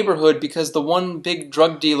in the neighborhood because the one big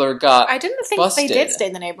drug dealer got I didn't think busted. they did stay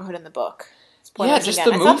in the neighborhood in the book. Yeah, just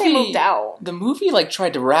again. the movie. I thought they moved out. The movie like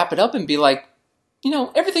tried to wrap it up and be like,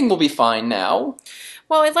 everything will be fine now.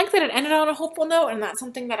 Well, I like that it ended on a hopeful note, and that's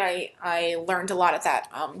something that I learned a lot at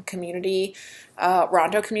that community,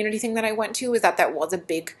 Rondo community thing that I went to, is that was a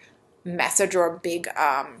big message or a big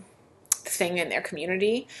thing in their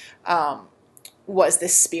community, was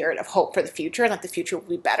this spirit of hope for the future and that the future will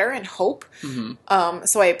be better and hope. Mm-hmm.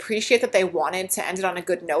 So I appreciate that they wanted to end it on a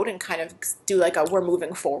good note and kind of do like a we're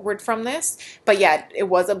moving forward from this. But yeah, it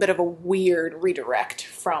was a bit of a weird redirect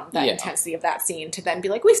from that intensity of that scene to then be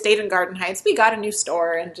like, we stayed in Garden Heights, we got a new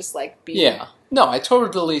store, and just like be... Yeah. No, I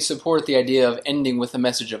totally support the idea of ending with a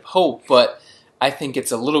message of hope, but I think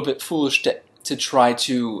it's a little bit foolish to try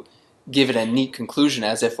to give it a neat conclusion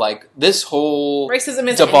as if like this whole racism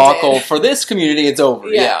is debacle ended. For this community, it's over.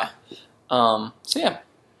 Yeah. So yeah.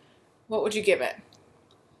 What would you give it?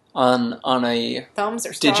 On a thumbs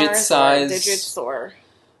or digit stars size, or digits or...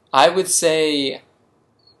 I would say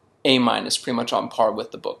A-, pretty much on par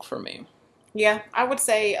with the book for me. Yeah, I would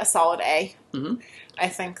say a solid A. Mm-hmm. I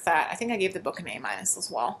think I gave the book an A-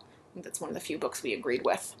 as well. I think that's one of the few books we agreed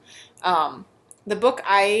with. The book,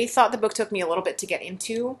 I thought the book took me a little bit to get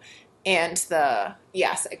into, and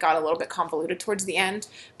it got a little bit convoluted towards the end,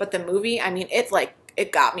 but the movie, I mean,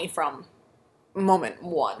 it got me from moment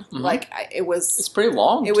one. Mm-hmm. Like, it's pretty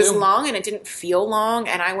long, It was long, and it didn't feel long,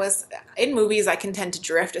 and in movies, I can tend to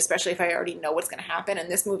drift, especially if I already know what's going to happen, and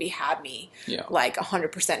this movie had me, like, 100%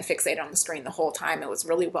 fixated on the screen the whole time. It was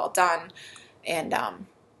really well done, and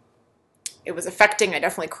it was affecting. I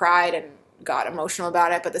definitely cried and got emotional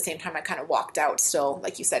about it, but at the same time, I kind of walked out still,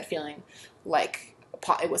 like you said, feeling like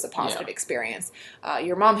it was a positive experience.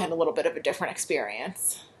 Your mom had a little bit of a different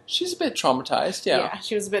experience. She's a bit traumatized, Yeah,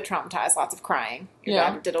 she was a bit traumatized. Lots of crying. Your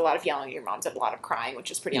dad did a lot of yelling. Your mom did a lot of crying, which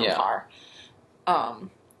is pretty on par.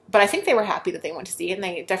 But I think they were happy that they went to see it, and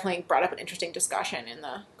they definitely brought up an interesting discussion in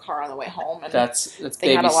the car on the way home. And that's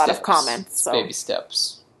they had a lot of comments. So. Baby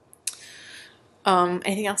steps.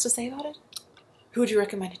 Anything else to say about it? Who would you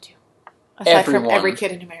recommend it to? Aside Everyone. From every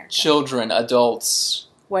kid in America. Children, adults,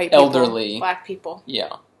 white people, elderly, black people,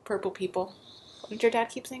 purple people. What did your dad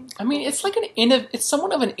keep saying? I mean, it's like it's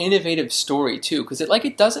somewhat of an innovative story too, because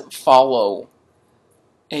it doesn't follow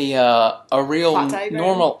a real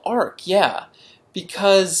normal arc,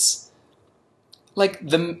 because like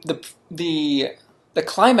the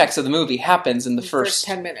climax of the movie happens in the first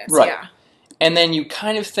 10 minutes, right. And then you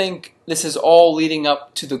kind of think this is all leading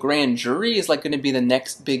up to the grand jury is like going to be the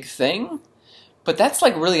next big thing, but that's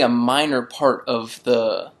like really a minor part of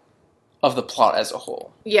the plot as a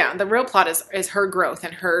whole. Yeah, the real plot is her growth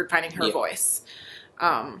and her finding her voice.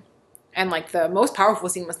 And like the most powerful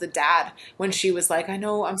scene was the dad when she was like,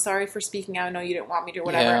 I'm sorry for speaking out. I know you didn't want me to,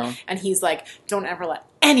 whatever. Yeah. And he's like, don't ever let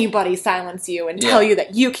anybody silence you and tell you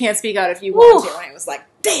that you can't speak out if you want to. And it was like,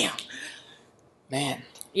 damn. Man.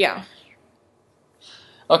 Yeah.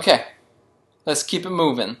 Okay. Let's keep it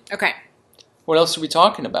moving. Okay. What else are we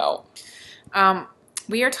talking about?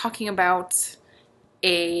 We are talking about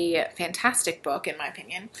a fantastic book, in my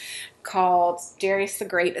opinion, called Darius the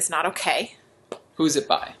Great Is Not Okay. Who's it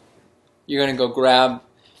by? You're going to go grab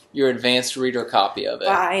your advanced reader copy of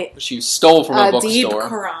it, which you stole from a bookstore. Adib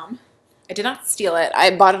Khorram. I did not steal it.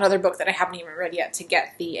 I bought another book that I haven't even read yet to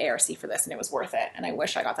get the ARC for this, and it was worth it. And I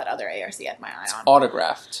wish I got that other ARC I had my eye on.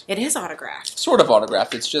 Autographed. It is autographed. Sort of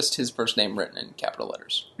autographed. It's just his first name written in capital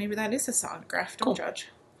letters. Maybe that is his autograph. Don't judge.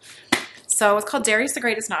 So it's called Darius the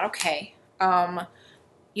Great Is Not Okay.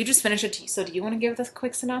 You just finished it, so do you want to give this a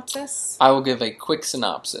quick synopsis? I will give a quick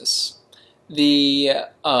synopsis. The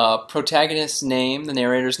protagonist's name, the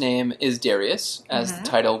narrator's name, is Darius, as the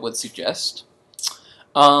title would suggest.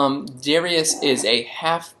 Darius is a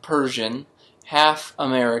half Persian, half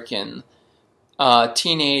American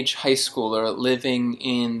teenage high schooler living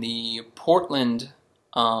in the Portland,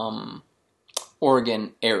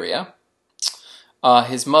 Oregon area.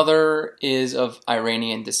 His mother is of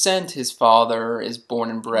Iranian descent. His father is born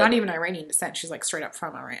and bred. Not even Iranian descent. She's like straight up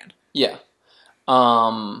from Iran. Yeah.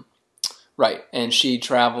 Right. And she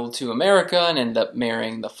traveled to America and ended up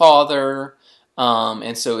marrying the father.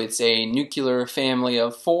 And so it's a nuclear family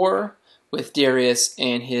of 4 with Darius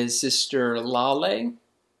and his sister Lale.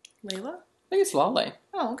 Layla? I think it's Lale.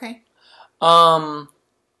 Oh, okay.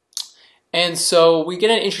 And so we get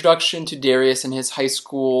an introduction to Darius in his high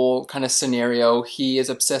school kind of scenario. He is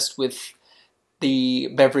obsessed with the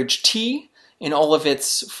beverage tea in all of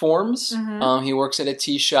its forms. Mm-hmm. He works at a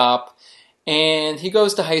tea shop, and he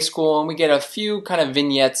goes to high school, and we get a few kind of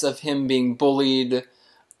vignettes of him being bullied,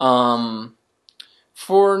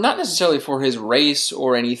 for not necessarily for his race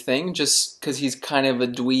or anything, just because he's kind of a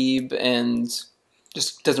dweeb and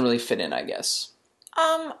just doesn't really fit in, I guess.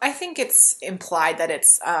 I think it's implied that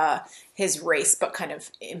it's his race, but kind of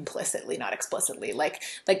implicitly, not explicitly. Like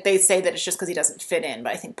they say that it's just because he doesn't fit in,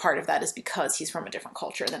 but I think part of that is because he's from a different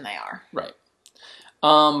culture than they are. Right.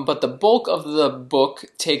 But the bulk of the book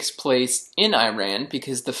takes place in Iran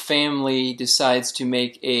because the family decides to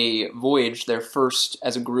make a voyage, their first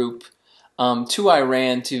as a group, to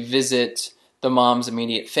Iran to visit the mom's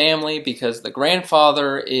immediate family because the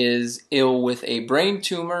grandfather is ill with a brain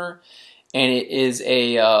tumor, and it is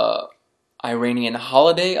a Iranian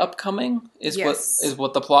holiday upcoming, is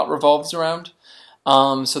what the plot revolves around.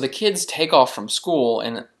 So the kids take off from school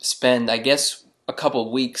and spend, I guess, a couple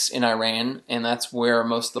of weeks in Iran, and that's where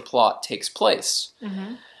most of the plot takes place.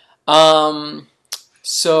 Mm-hmm.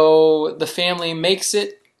 So the family makes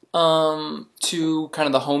it to kind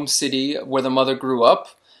of the home city where the mother grew up,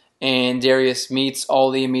 and Darius meets all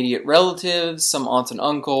the immediate relatives, some aunts and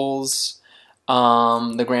uncles,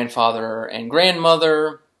 the grandfather and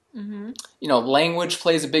grandmother. Mm-hmm. You know, language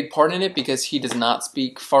plays a big part in it because he does not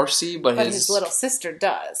speak Farsi, but his little sister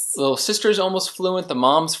does. Little sister's almost fluent, the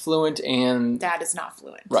mom's fluent, and Dad is not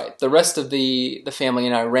fluent. Right. The rest of the family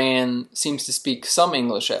in Iran seems to speak some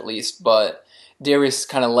English at least, but Darius is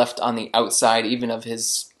kind of left on the outside even of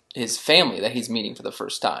his family that he's meeting for the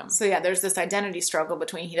first time. So yeah, there's this identity struggle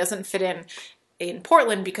between he doesn't fit in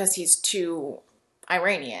Portland because he's too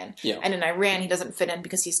Iranian, and in Iran he doesn't fit in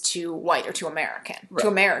because he's too white or too American. Right. Too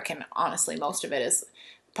American, honestly, most of it is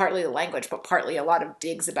partly the language, but partly a lot of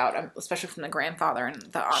digs about, especially from the grandfather and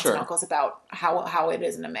the aunts and uncles, about how it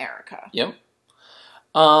is in America. Yep.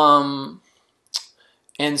 And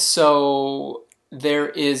so there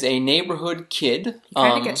is a neighborhood kid. He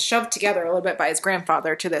kind of gets shoved together a little bit by his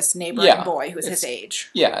grandfather to this neighboring boy who's his age.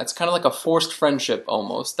 Yeah, it's kind of like a forced friendship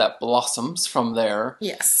almost that blossoms from there.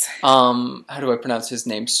 Yes. How do I pronounce his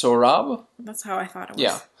name? Sorab? That's how I thought it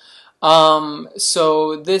was. Yeah.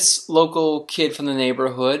 So this local kid from the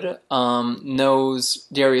neighborhood knows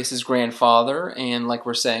Darius's grandfather, and like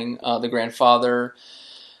we're saying, the grandfather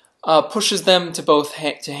pushes them to both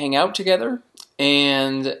to hang out together.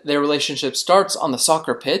 And their relationship starts on the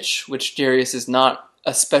soccer pitch, which Darius is not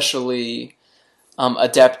especially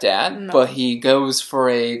adept at, but he goes for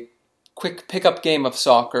a quick pickup game of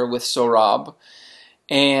soccer with Sorab.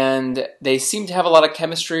 And they seem to have a lot of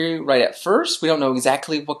chemistry right at first. We don't know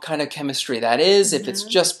exactly what kind of chemistry that is, if it's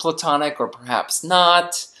just platonic or perhaps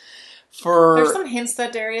not. There's some hints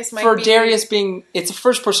that Darius might be... For Darius being... It's a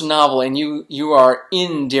first-person novel, and you are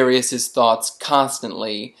in Darius's thoughts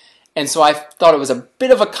constantly. And so I thought it was a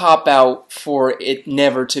bit of a cop-out for it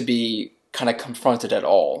never to be kind of confronted at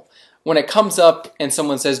all. When it comes up and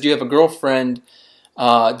someone says, do you have a girlfriend?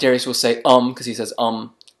 Darius will say, because he says,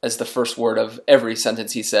 as the first word of every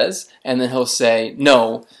sentence he says. And then he'll say,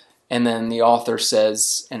 no. And then the author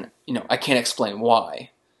says, and, I can't explain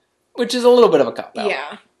why. Which is a little bit of a cop-out.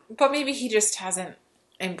 Yeah. But maybe he just hasn't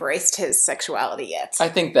embraced his sexuality yet. I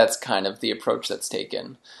think that's kind of the approach that's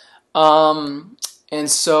taken. And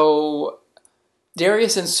so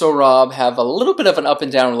Darius and Sorab have a little bit of an up and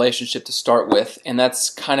down relationship to start with, and that's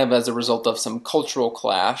kind of as a result of some cultural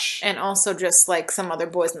clash. And also just like some other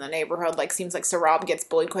boys in the neighborhood, like seems like Sorab gets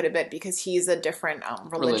bullied quite a bit because he's a different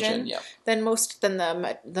religion than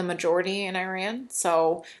the majority in Iran.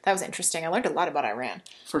 So that was interesting. I learned a lot about Iran.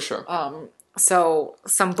 For sure. So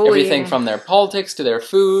some bullying. Everything from their politics to their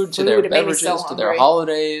food to their beverages to their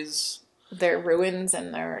holidays. Their ruins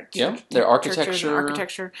and their their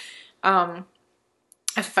architecture. I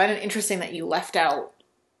find it interesting that you left out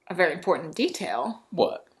a very important detail.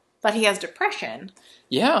 What? That he has depression.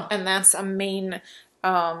 Yeah. And that's a main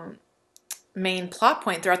plot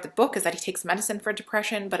point throughout the book is that he takes medicine for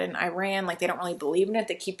depression, but in Iran, like, they don't really believe in it.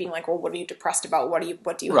 They keep being like, well, what are you depressed about? What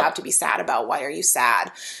do you have to be sad about? Why are you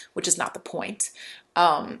sad? Which is not the point.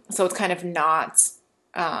 So it's kind of not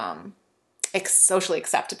socially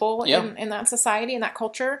acceptable in that society, in that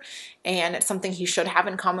culture. And it's something he should have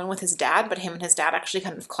in common with his dad, but him and his dad actually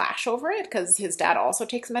kind of clash over it because his dad also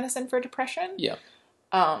takes medicine for depression. Yeah.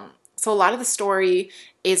 So a lot of the story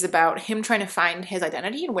is about him trying to find his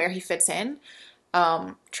identity and where he fits in,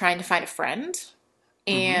 trying to find a friend,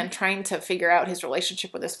 and trying to figure out his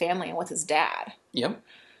relationship with his family and with his dad. Yep.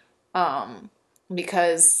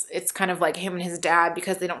 Because it's kind of like him and his dad,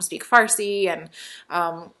 because they don't speak Farsi, and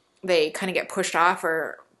they kind of get pushed off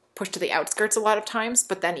or pushed to the outskirts a lot of times,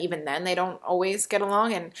 but then even then they don't always get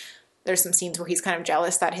along. And there's some scenes where he's kind of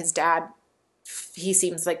jealous that his dad, he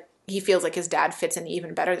feels like his dad fits in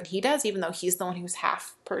even better than he does, even though he's the one who's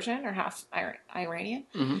half Persian or half Iranian.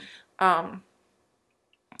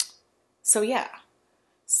 So yeah.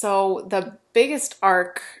 So the biggest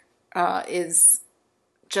arc is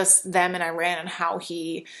just them in Iran and how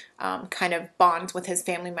he kind of bonds with his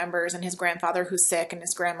family members and his grandfather who's sick and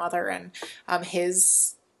his grandmother, and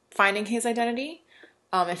his finding his identity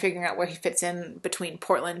and figuring out where he fits in between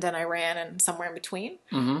Portland and Iran and somewhere in between.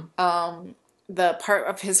 The part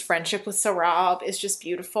of his friendship with Sarab is just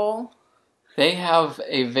beautiful. They have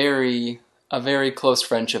a very close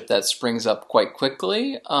friendship that springs up quite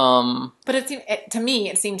quickly. But to me,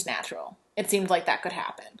 it seemed natural. It seemed like that could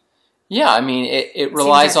happen. Yeah, I mean, it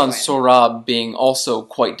relies on Sorab being also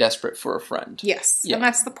quite desperate for a friend. Yes, and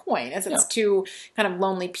that's the point, is it's two kind of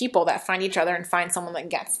lonely people that find each other and find someone that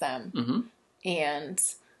gets them. And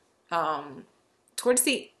towards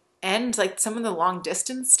the end, like, some of the long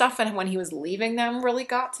distance stuff and when he was leaving them really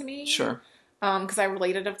got to me. Sure. Because I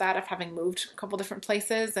related of having moved a couple different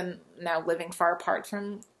places and now living far apart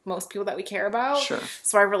from most people that we care about. Sure.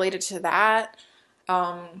 So I related to that.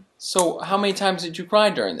 So how many times did you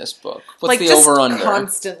cry during this book? What's like, the just over-under?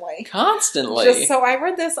 Constantly. So I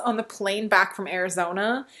read this on the plane back from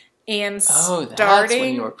Arizona, and that's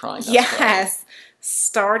when you were crying. Yes.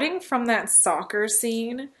 Starting from that soccer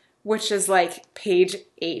scene, which is like page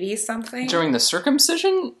 80 something. During the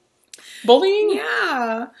circumcision bullying?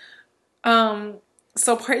 Yeah.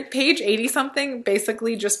 So page 80 something,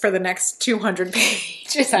 basically just for the next 200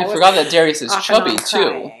 pages. You forgot that Darius is chubby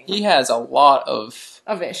too. He has a lot of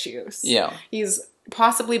issues. Yeah. He's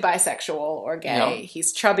possibly bisexual or gay. Yeah.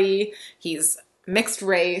 He's chubby. He's mixed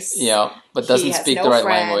race. Yeah, but doesn't speak the right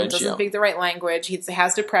language. Doesn't speak the right language. He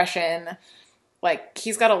has depression. Like,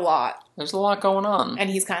 he's got a lot. There's a lot going on. And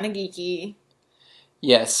he's kind of geeky.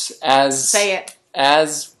 Yes, Say it.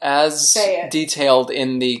 As detailed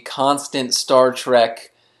in the constant Star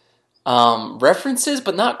Trek references,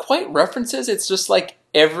 but not quite references. It's just like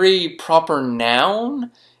every proper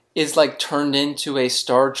noun is like turned into a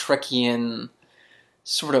Star Trekian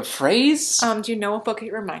sort of phrase. Do you know what book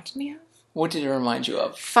it reminded me of? What did it remind you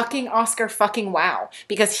of? Fucking Oscar fucking wow.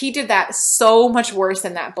 Because he did that so much worse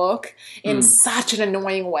in that book in such an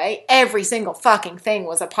annoying way. Every single fucking thing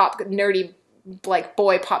was a nerdy, like,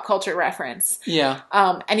 boy pop culture reference. Yeah.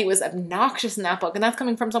 And he was obnoxious in that book. And that's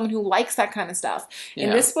coming from someone who likes that kind of stuff. Yeah.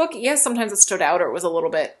 In this book, yes, sometimes it stood out or it was a little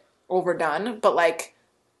bit overdone. But, like,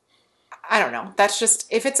 I don't know. That's just,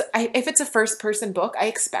 if it's a first person book, I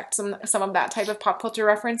expect some of that type of pop culture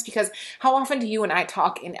reference, because how often do you and I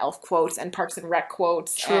talk in Elf quotes and Parks and Rec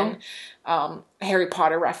quotes? True. And Harry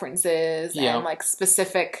Potter references and, like,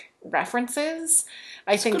 specific references?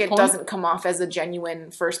 I think it doesn't come off as a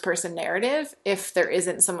genuine first person narrative if there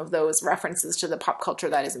isn't some of those references to the pop culture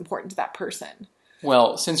that is important to that person.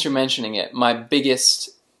 Well, since you're mentioning it, my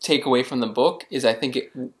biggest takeaway from the book is I think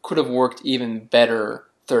it could have worked even better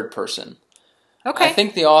third person. Okay. I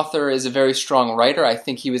think the author is a very strong writer. I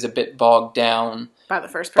think he was a bit bogged down by the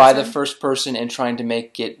first person. And trying to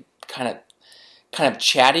make it kind of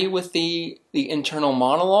chatty with the internal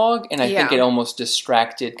monologue, and I think it almost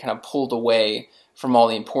distracted, kind of pulled away from all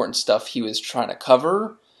the important stuff he was trying to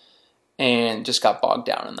cover, and just got bogged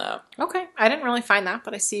down in that. Okay. I didn't really find that,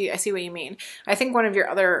 but I see what you mean. I think one of your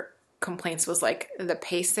other complaints was, like, the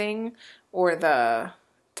pacing or the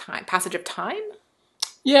passage of time?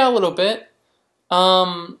 Yeah, a little bit.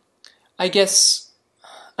 I guess,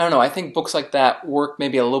 I don't know, I think books like that work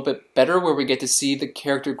maybe a little bit better where we get to see the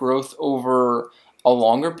character growth over a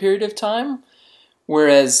longer period of time.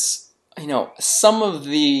 Whereas, some of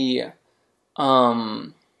the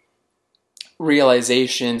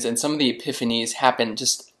realizations and some of the epiphanies happen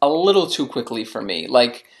just a little too quickly for me.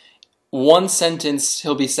 Like, one sentence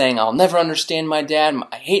he'll be saying, "I'll never understand my dad,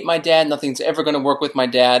 I hate my dad, nothing's ever going to work with my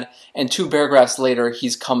dad," and 2 paragraphs later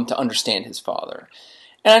he's come to understand his father.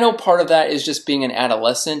 And I know part of that is just being an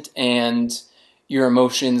adolescent and your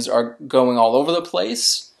emotions are going all over the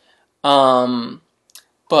place.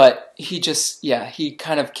 But he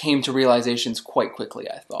kind of came to realizations quite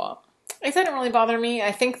quickly, I thought. It didn't really bother me.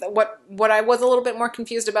 I think that what I was a little bit more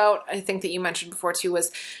confused about, I think that you mentioned before too,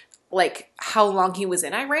 was like how long he was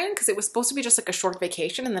in Iran, because it was supposed to be just like a short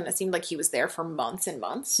vacation, and then it seemed like he was there for months and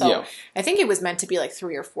months. So Yeah. I think it was meant to be like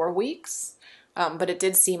 3 or 4 weeks, but it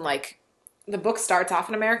did seem like the book starts off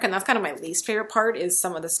in America, and that's kind of my least favorite part is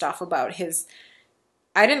some of the stuff about his.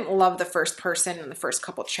 I didn't love the first person in the first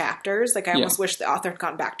couple chapters. Like, I almost wish the author had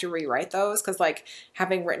gone back to rewrite those, because, like,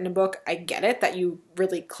 having written a book, I get it that you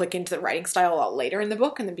really click into the writing style a lot later in the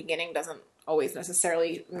book, and the beginning doesn't always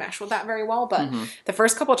necessarily mesh with that very well. But the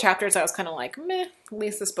first couple chapters, I was kind of like, meh, at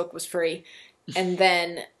least this book was free. And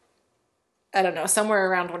then, I don't know, somewhere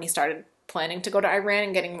around when he started planning to go to Iran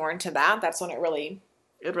and getting more into that, that's when it really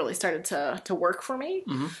started to work for me.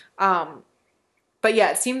 But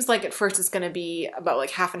yeah, it seems like at first it's going to be about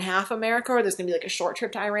like half and half America, or there's going to be like a short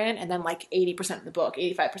trip to Iran, and then like 80% of the book,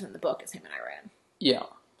 85% of the book is him in Iran. Yeah.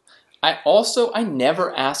 I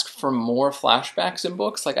never ask for more flashbacks in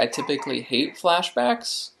books. Like, I typically hate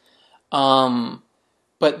flashbacks.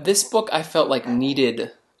 But this book I felt like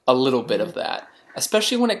needed a little bit of that,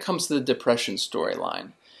 especially when it comes to the depression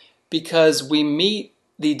storyline. Because we meet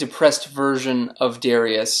the depressed version of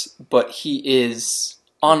Darius, but he is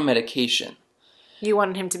on medication. You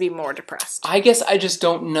wanted him to be more depressed. I guess I just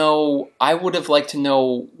don't know. I would have liked to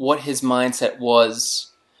know what his mindset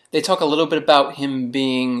was. They talk a little bit about him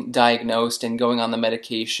being diagnosed and going on the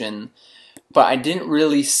medication, but I didn't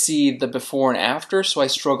really see the before and after, so I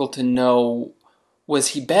struggled to know, was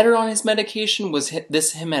he better on his medication? Was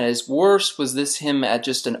this him at his worst? Was this him at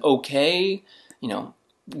just an okay? You know,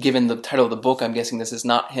 given the title of the book, I'm guessing this is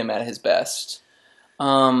not him at his best.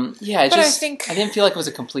 I didn't feel like it was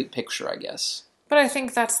a complete picture, I guess. But I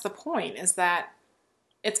think that's the point, is that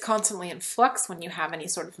it's constantly in flux when you have any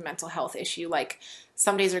sort of mental health issue. Like,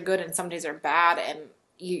 some days are good and some days are bad, and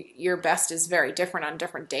your best is very different on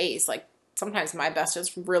different days. Like, sometimes my best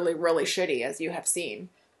is really, really shitty, as you have seen.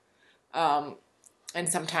 And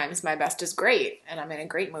sometimes my best is great, and I'm in a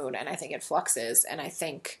great mood, and I think it fluxes, and I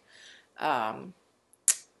think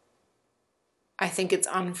it's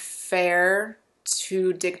unfair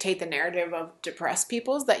to dictate the narrative of depressed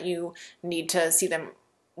people's, that you need to see them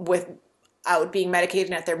without being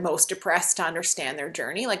medicated at their most depressed to understand their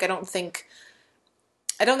journey. Like, I don't think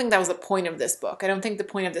that was the point of this book. I don't think the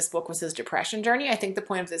point of this book was his depression journey. I think the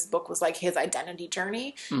point of this book was like his identity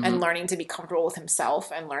journey and learning to be comfortable with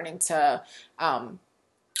himself and learning to,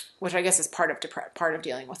 which I guess is part of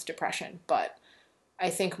dealing with depression. But I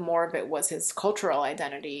think more of it was his cultural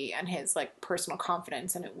identity and his like personal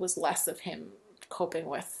confidence, and it was less of him coping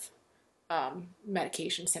with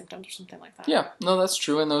medication symptoms or something like that. Yeah, no, that's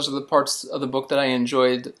true, and those are the parts of the book that I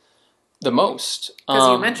enjoyed the most. Because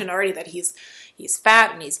you mentioned already that he's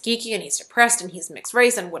fat and he's geeky and he's depressed and he's mixed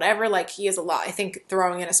race and whatever. Like, he has a lot. I think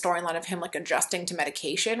throwing in a storyline of him like adjusting to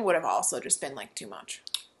medication would have also just been like too much.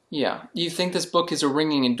 Yeah. Do you think this book is a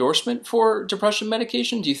ringing endorsement for depression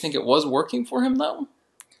medication? Do you think it was working for him, though?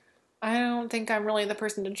 I don't think I'm really the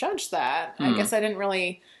person to judge that. I guess I didn't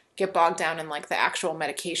really get bogged down in like the actual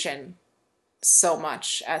medication so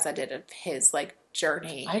much as I did of his like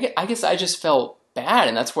journey. I guess I just felt bad,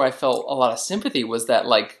 and that's where I felt a lot of sympathy, was that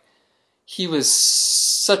like he was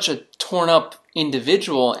such a torn up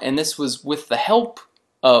individual, and this was with the help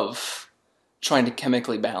of trying to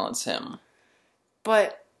chemically balance him.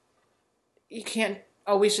 But you can't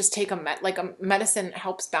always just take a medicine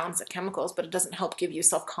helps balance the chemicals, but it doesn't help give you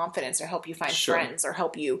self-confidence or help you find friends or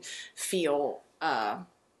help you feel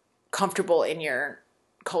comfortable in your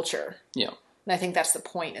culture. Yeah. And I think that's the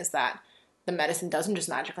point, is that the medicine doesn't just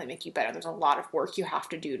magically make you better. There's a lot of work you have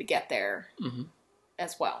to do to get there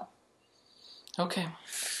as well. Okay.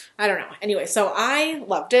 I don't know. Anyway, so I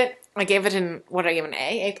loved it. I gave it what did I give an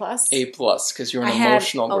A? A+? A+, because you're an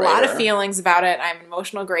emotional grader. I had a lot of feelings about it. I'm an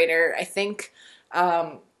emotional grader. I think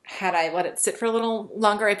had I let it sit for a little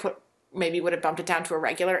longer, I would have bumped it down to a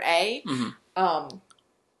regular A.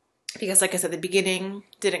 Because like I said, the beginning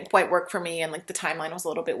didn't quite work for me, and like the timeline was a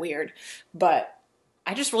little bit weird. But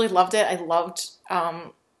I just really loved it. I loved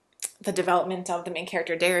the development of the main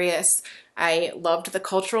character, Darius. I loved the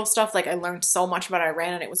cultural stuff. Like, I learned so much about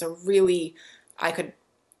Iran, and it was I could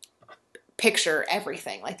picture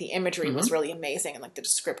everything. Like, the imagery was really amazing, and like the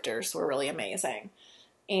descriptors were really amazing.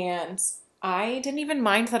 And I didn't even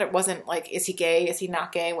mind that it wasn't like, is he gay? Is he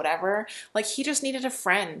not gay? Whatever. Like, he just needed a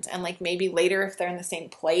friend. And like, maybe later, if they're in the same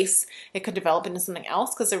place, it could develop into something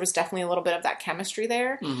else, because there was definitely a little bit of that chemistry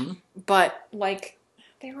there. But like,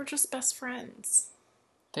 they were just best friends.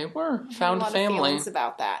 They were. Found a lot family. Of feelings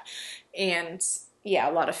about that. And yeah,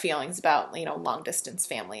 a lot of feelings about, long distance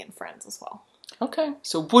family and friends as well. Okay.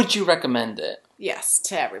 So would you recommend it? Yes,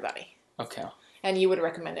 to everybody. Okay. And you would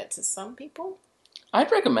recommend it to some people?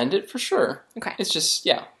 I'd recommend it for sure. Okay. It's just,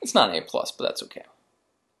 yeah, it's not an A+, but that's okay.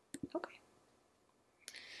 Okay.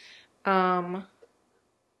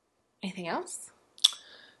 Anything else?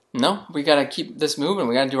 No, we gotta keep this moving.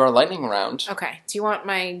 We gotta do our lightning round. Okay. Do you want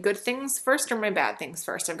my good things first or my bad things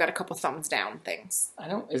first? I've got a couple thumbs down things.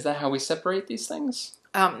 Is that how we separate these things?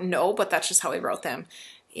 No, but that's just how I wrote them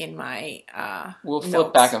in my We'll flip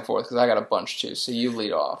notes. back and forth because I got a bunch too, so you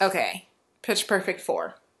lead off. Okay. Pitch Perfect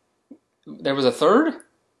 4. There was a third?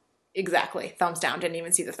 Exactly. Thumbs down. Didn't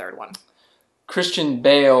even see the third one. Christian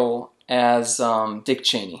Bale as Dick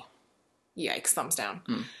Cheney. Yikes. Thumbs down.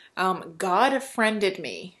 God Friended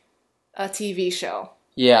Me. A TV show.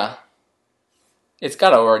 Yeah. It's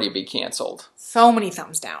gotta already be canceled. So many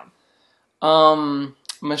thumbs down.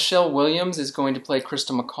 Michelle Williams is going to play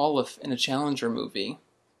Krista McAuliffe in a Challenger movie.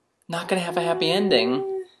 Not gonna have a happy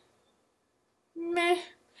ending. Meh.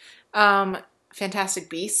 Fantastic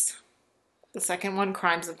Beasts. The second one,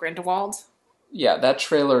 Crimes of Grindelwald. Yeah, that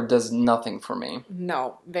trailer does nothing for me.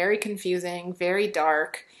 No. Very confusing. Very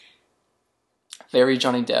dark. Very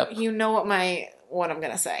Johnny Depp. You know what I'm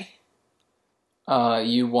gonna say.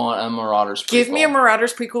 You want a Marauders prequel. Give me a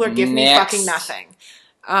Marauders prequel or give me Next. fucking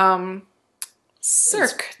nothing.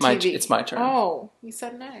 Cirque TV. It's my turn. Oh, you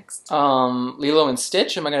said next. Lilo and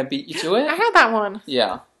Stitch, am I going to beat you to I it? had that one.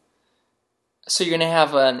 Yeah. So you're going to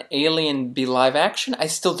have an alien be live action? I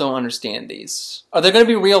still don't understand these. Are there going to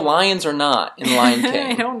be real lions or not in Lion I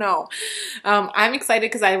King? don't know. I'm excited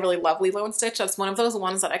because I really love Lilo and Stitch. That's one of those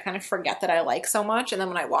ones that I kind of forget that I like so much. And then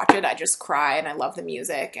when I watch it, I just cry and I love the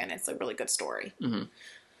music and it's a really good story. Mm-hmm.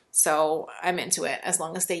 So I'm into it as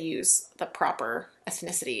long as they use the proper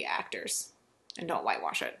ethnicity actors and don't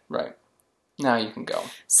whitewash it. Right. Now you can go.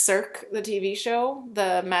 Cirque, the TV show,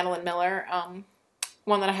 the Madeline Miller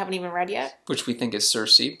one that I haven't even read yet. Which we think is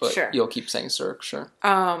Cersei, but Sure. You'll keep saying Cirque, sure.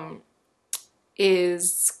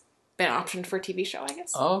 Is been optioned for a TV show, I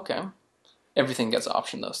guess. Oh, okay. Everything gets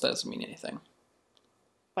optioned, though, so that doesn't mean anything.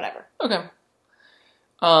 Whatever. Okay.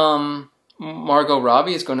 Margot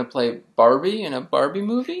Robbie is going to play Barbie in a Barbie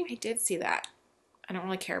movie? I did see that. I don't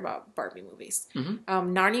really care about Barbie movies. Mm-hmm.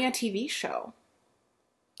 Narnia TV show.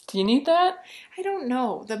 Do you need that? I don't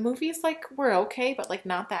know. The movies, like, were okay, but, like,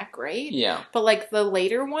 not that great. Yeah. But, like, the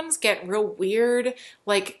later ones get real weird.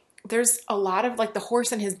 Like, there's a lot of, like, The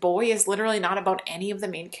Horse and His Boy is literally not about any of the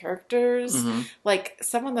main characters. Mm-hmm. Like,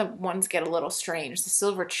 some of the ones get a little strange. The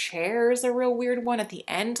Silver Chair is a real weird one at the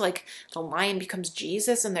end. Like, the lion becomes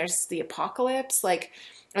Jesus and there's the apocalypse. Like,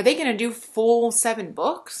 are they going to do full 7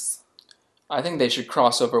 books? I think they should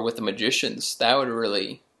cross over with the Magicians. That would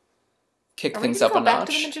really kick things up a Are we gonna go notch.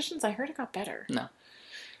 back to the Magicians? I heard it got better. No.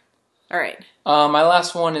 All right. My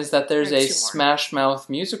last one is that there's I have a 2 more. Smash Mouth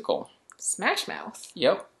musical. Smash Mouth.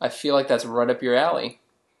 Yep. I feel like that's right up your alley.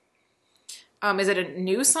 Is it a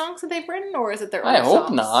new songs that they've written, or is it their old I hope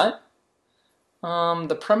songs? not.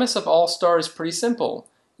 The premise of All Star is pretty simple.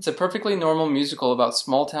 It's a perfectly normal musical about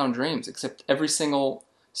small town dreams, except every single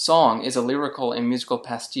song is a lyrical and musical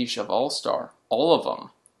pastiche of All Star. All of them.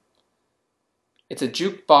 It's a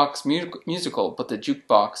jukebox musical, but the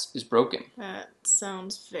jukebox is broken. That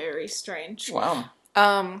sounds very strange. Wow.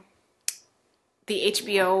 The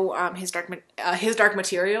HBO His Dark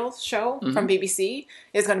Materials show from BBC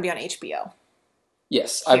is going to be on HBO.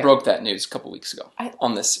 Yes, I Here. broke that news a couple weeks ago I-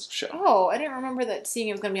 on this show. Oh, I didn't remember that seeing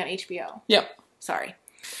it was going to be on HBO. Yep. Sorry.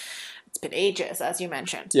 It's been ages, as you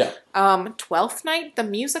mentioned. Yeah. 12th Night, the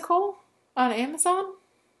musical on Amazon?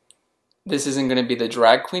 This isn't going to be the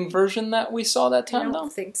drag queen version that we saw that I time, don't though?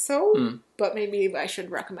 think so, but maybe I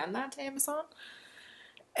should recommend that to Amazon.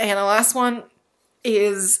 And the last one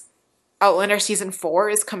is Outlander Season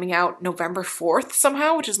 4 is coming out November 4th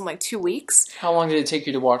somehow, which is in like 2 weeks. How long did it take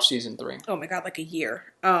you to watch season 3? Oh my god, like a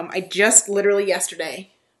year. I just literally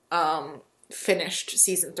yesterday finished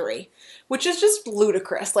Season 3, which is just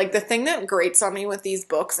ludicrous. Like, the thing that grates on me with these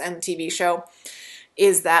books and TV show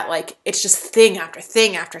is that, like, it's just thing after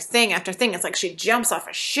thing after thing after thing. It's like she jumps off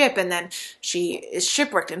a ship and then she is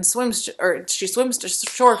shipwrecked and she swims to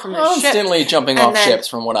shore from the ship. Constantly jumping And off then- ships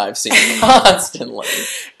from what I've seen. Constantly.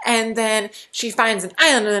 And then she finds an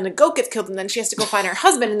island, and then a goat gets killed, and then she has to go find her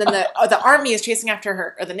husband, and then the army is chasing after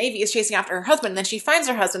her, or the navy is chasing after her husband, and then she finds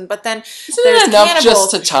her husband, but then Isn't there's it enough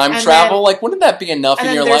cannibals, just to time and travel? then- Like, wouldn't that be enough and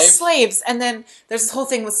in then your there's life? slaves, and then there's this whole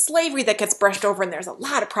thing with slavery that gets brushed over, and there's a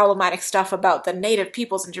lot of problematic stuff about the native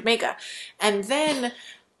peoples in Jamaica. And then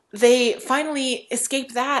they finally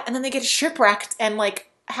escape that, and then they get shipwrecked, and like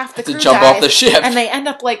half the Have to crew jump off dies, the ship. and they end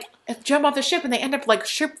up like jump off the ship, and they end up like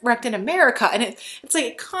shipwrecked in America, and it's like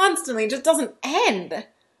it constantly just doesn't end.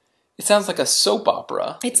 It sounds like a soap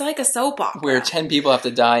opera It's like a soap opera. where 10 people have to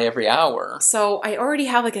die every hour. So I already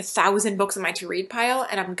have like 1,000 books in my to-read pile,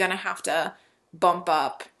 and I'm going to have to bump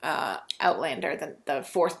up Outlander, the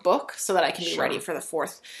fourth book, so that I can be ready for the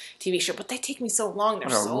fourth TV show. But they take me so long. They're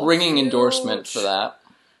so ringing huge. endorsement for that.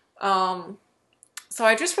 So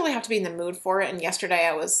I just really have to be in the mood for it. And yesterday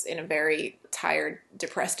I was in a very tired,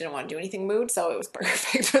 depressed, didn't want to do anything mood. So it was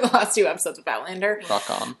perfect for the last 2 episodes of Outlander. Rock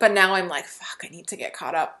on. But now I'm like, fuck, I need to get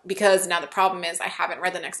caught up. Because now the problem is I haven't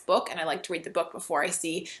read the next book. And I like to read the book before I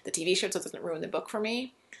see the TV show so it doesn't ruin the book for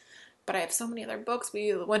me. But I have so many other books.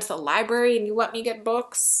 We went to the library and you let me get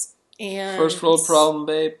books. And First world problem,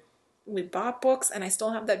 babe. We bought books and I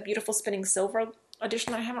still have that beautiful Spinning Silver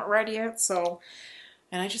edition that I haven't read yet. So...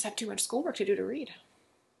 And I just have too much schoolwork to do to read.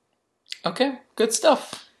 Okay, good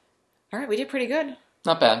stuff. All right, we did pretty good.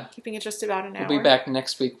 Not bad. Keeping it just about an hour. We'll be back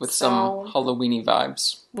next week with some Halloweeny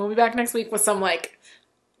vibes. We'll be back next week with some, like,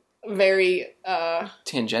 very...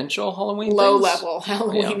 tangential Halloween low-level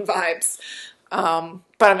Halloween vibes. But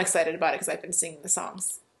I'm excited about it because I've been singing the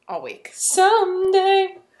songs all week.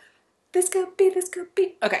 Someday. This could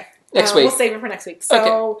be. Okay. Next week. We'll save it for next week.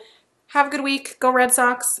 So... Have a good week. Go Red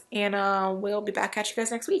Sox. And we'll be back at you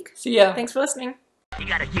guys next week. See ya. Thanks for listening. You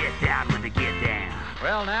gotta get down with the get down.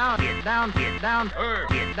 Well now, get down, get down,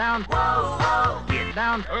 get down, whoa, whoa, get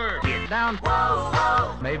down, get down, whoa,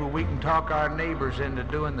 whoa. Maybe we can talk our neighbors into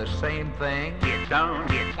doing the same thing. Get down,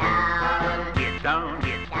 get down, get down, get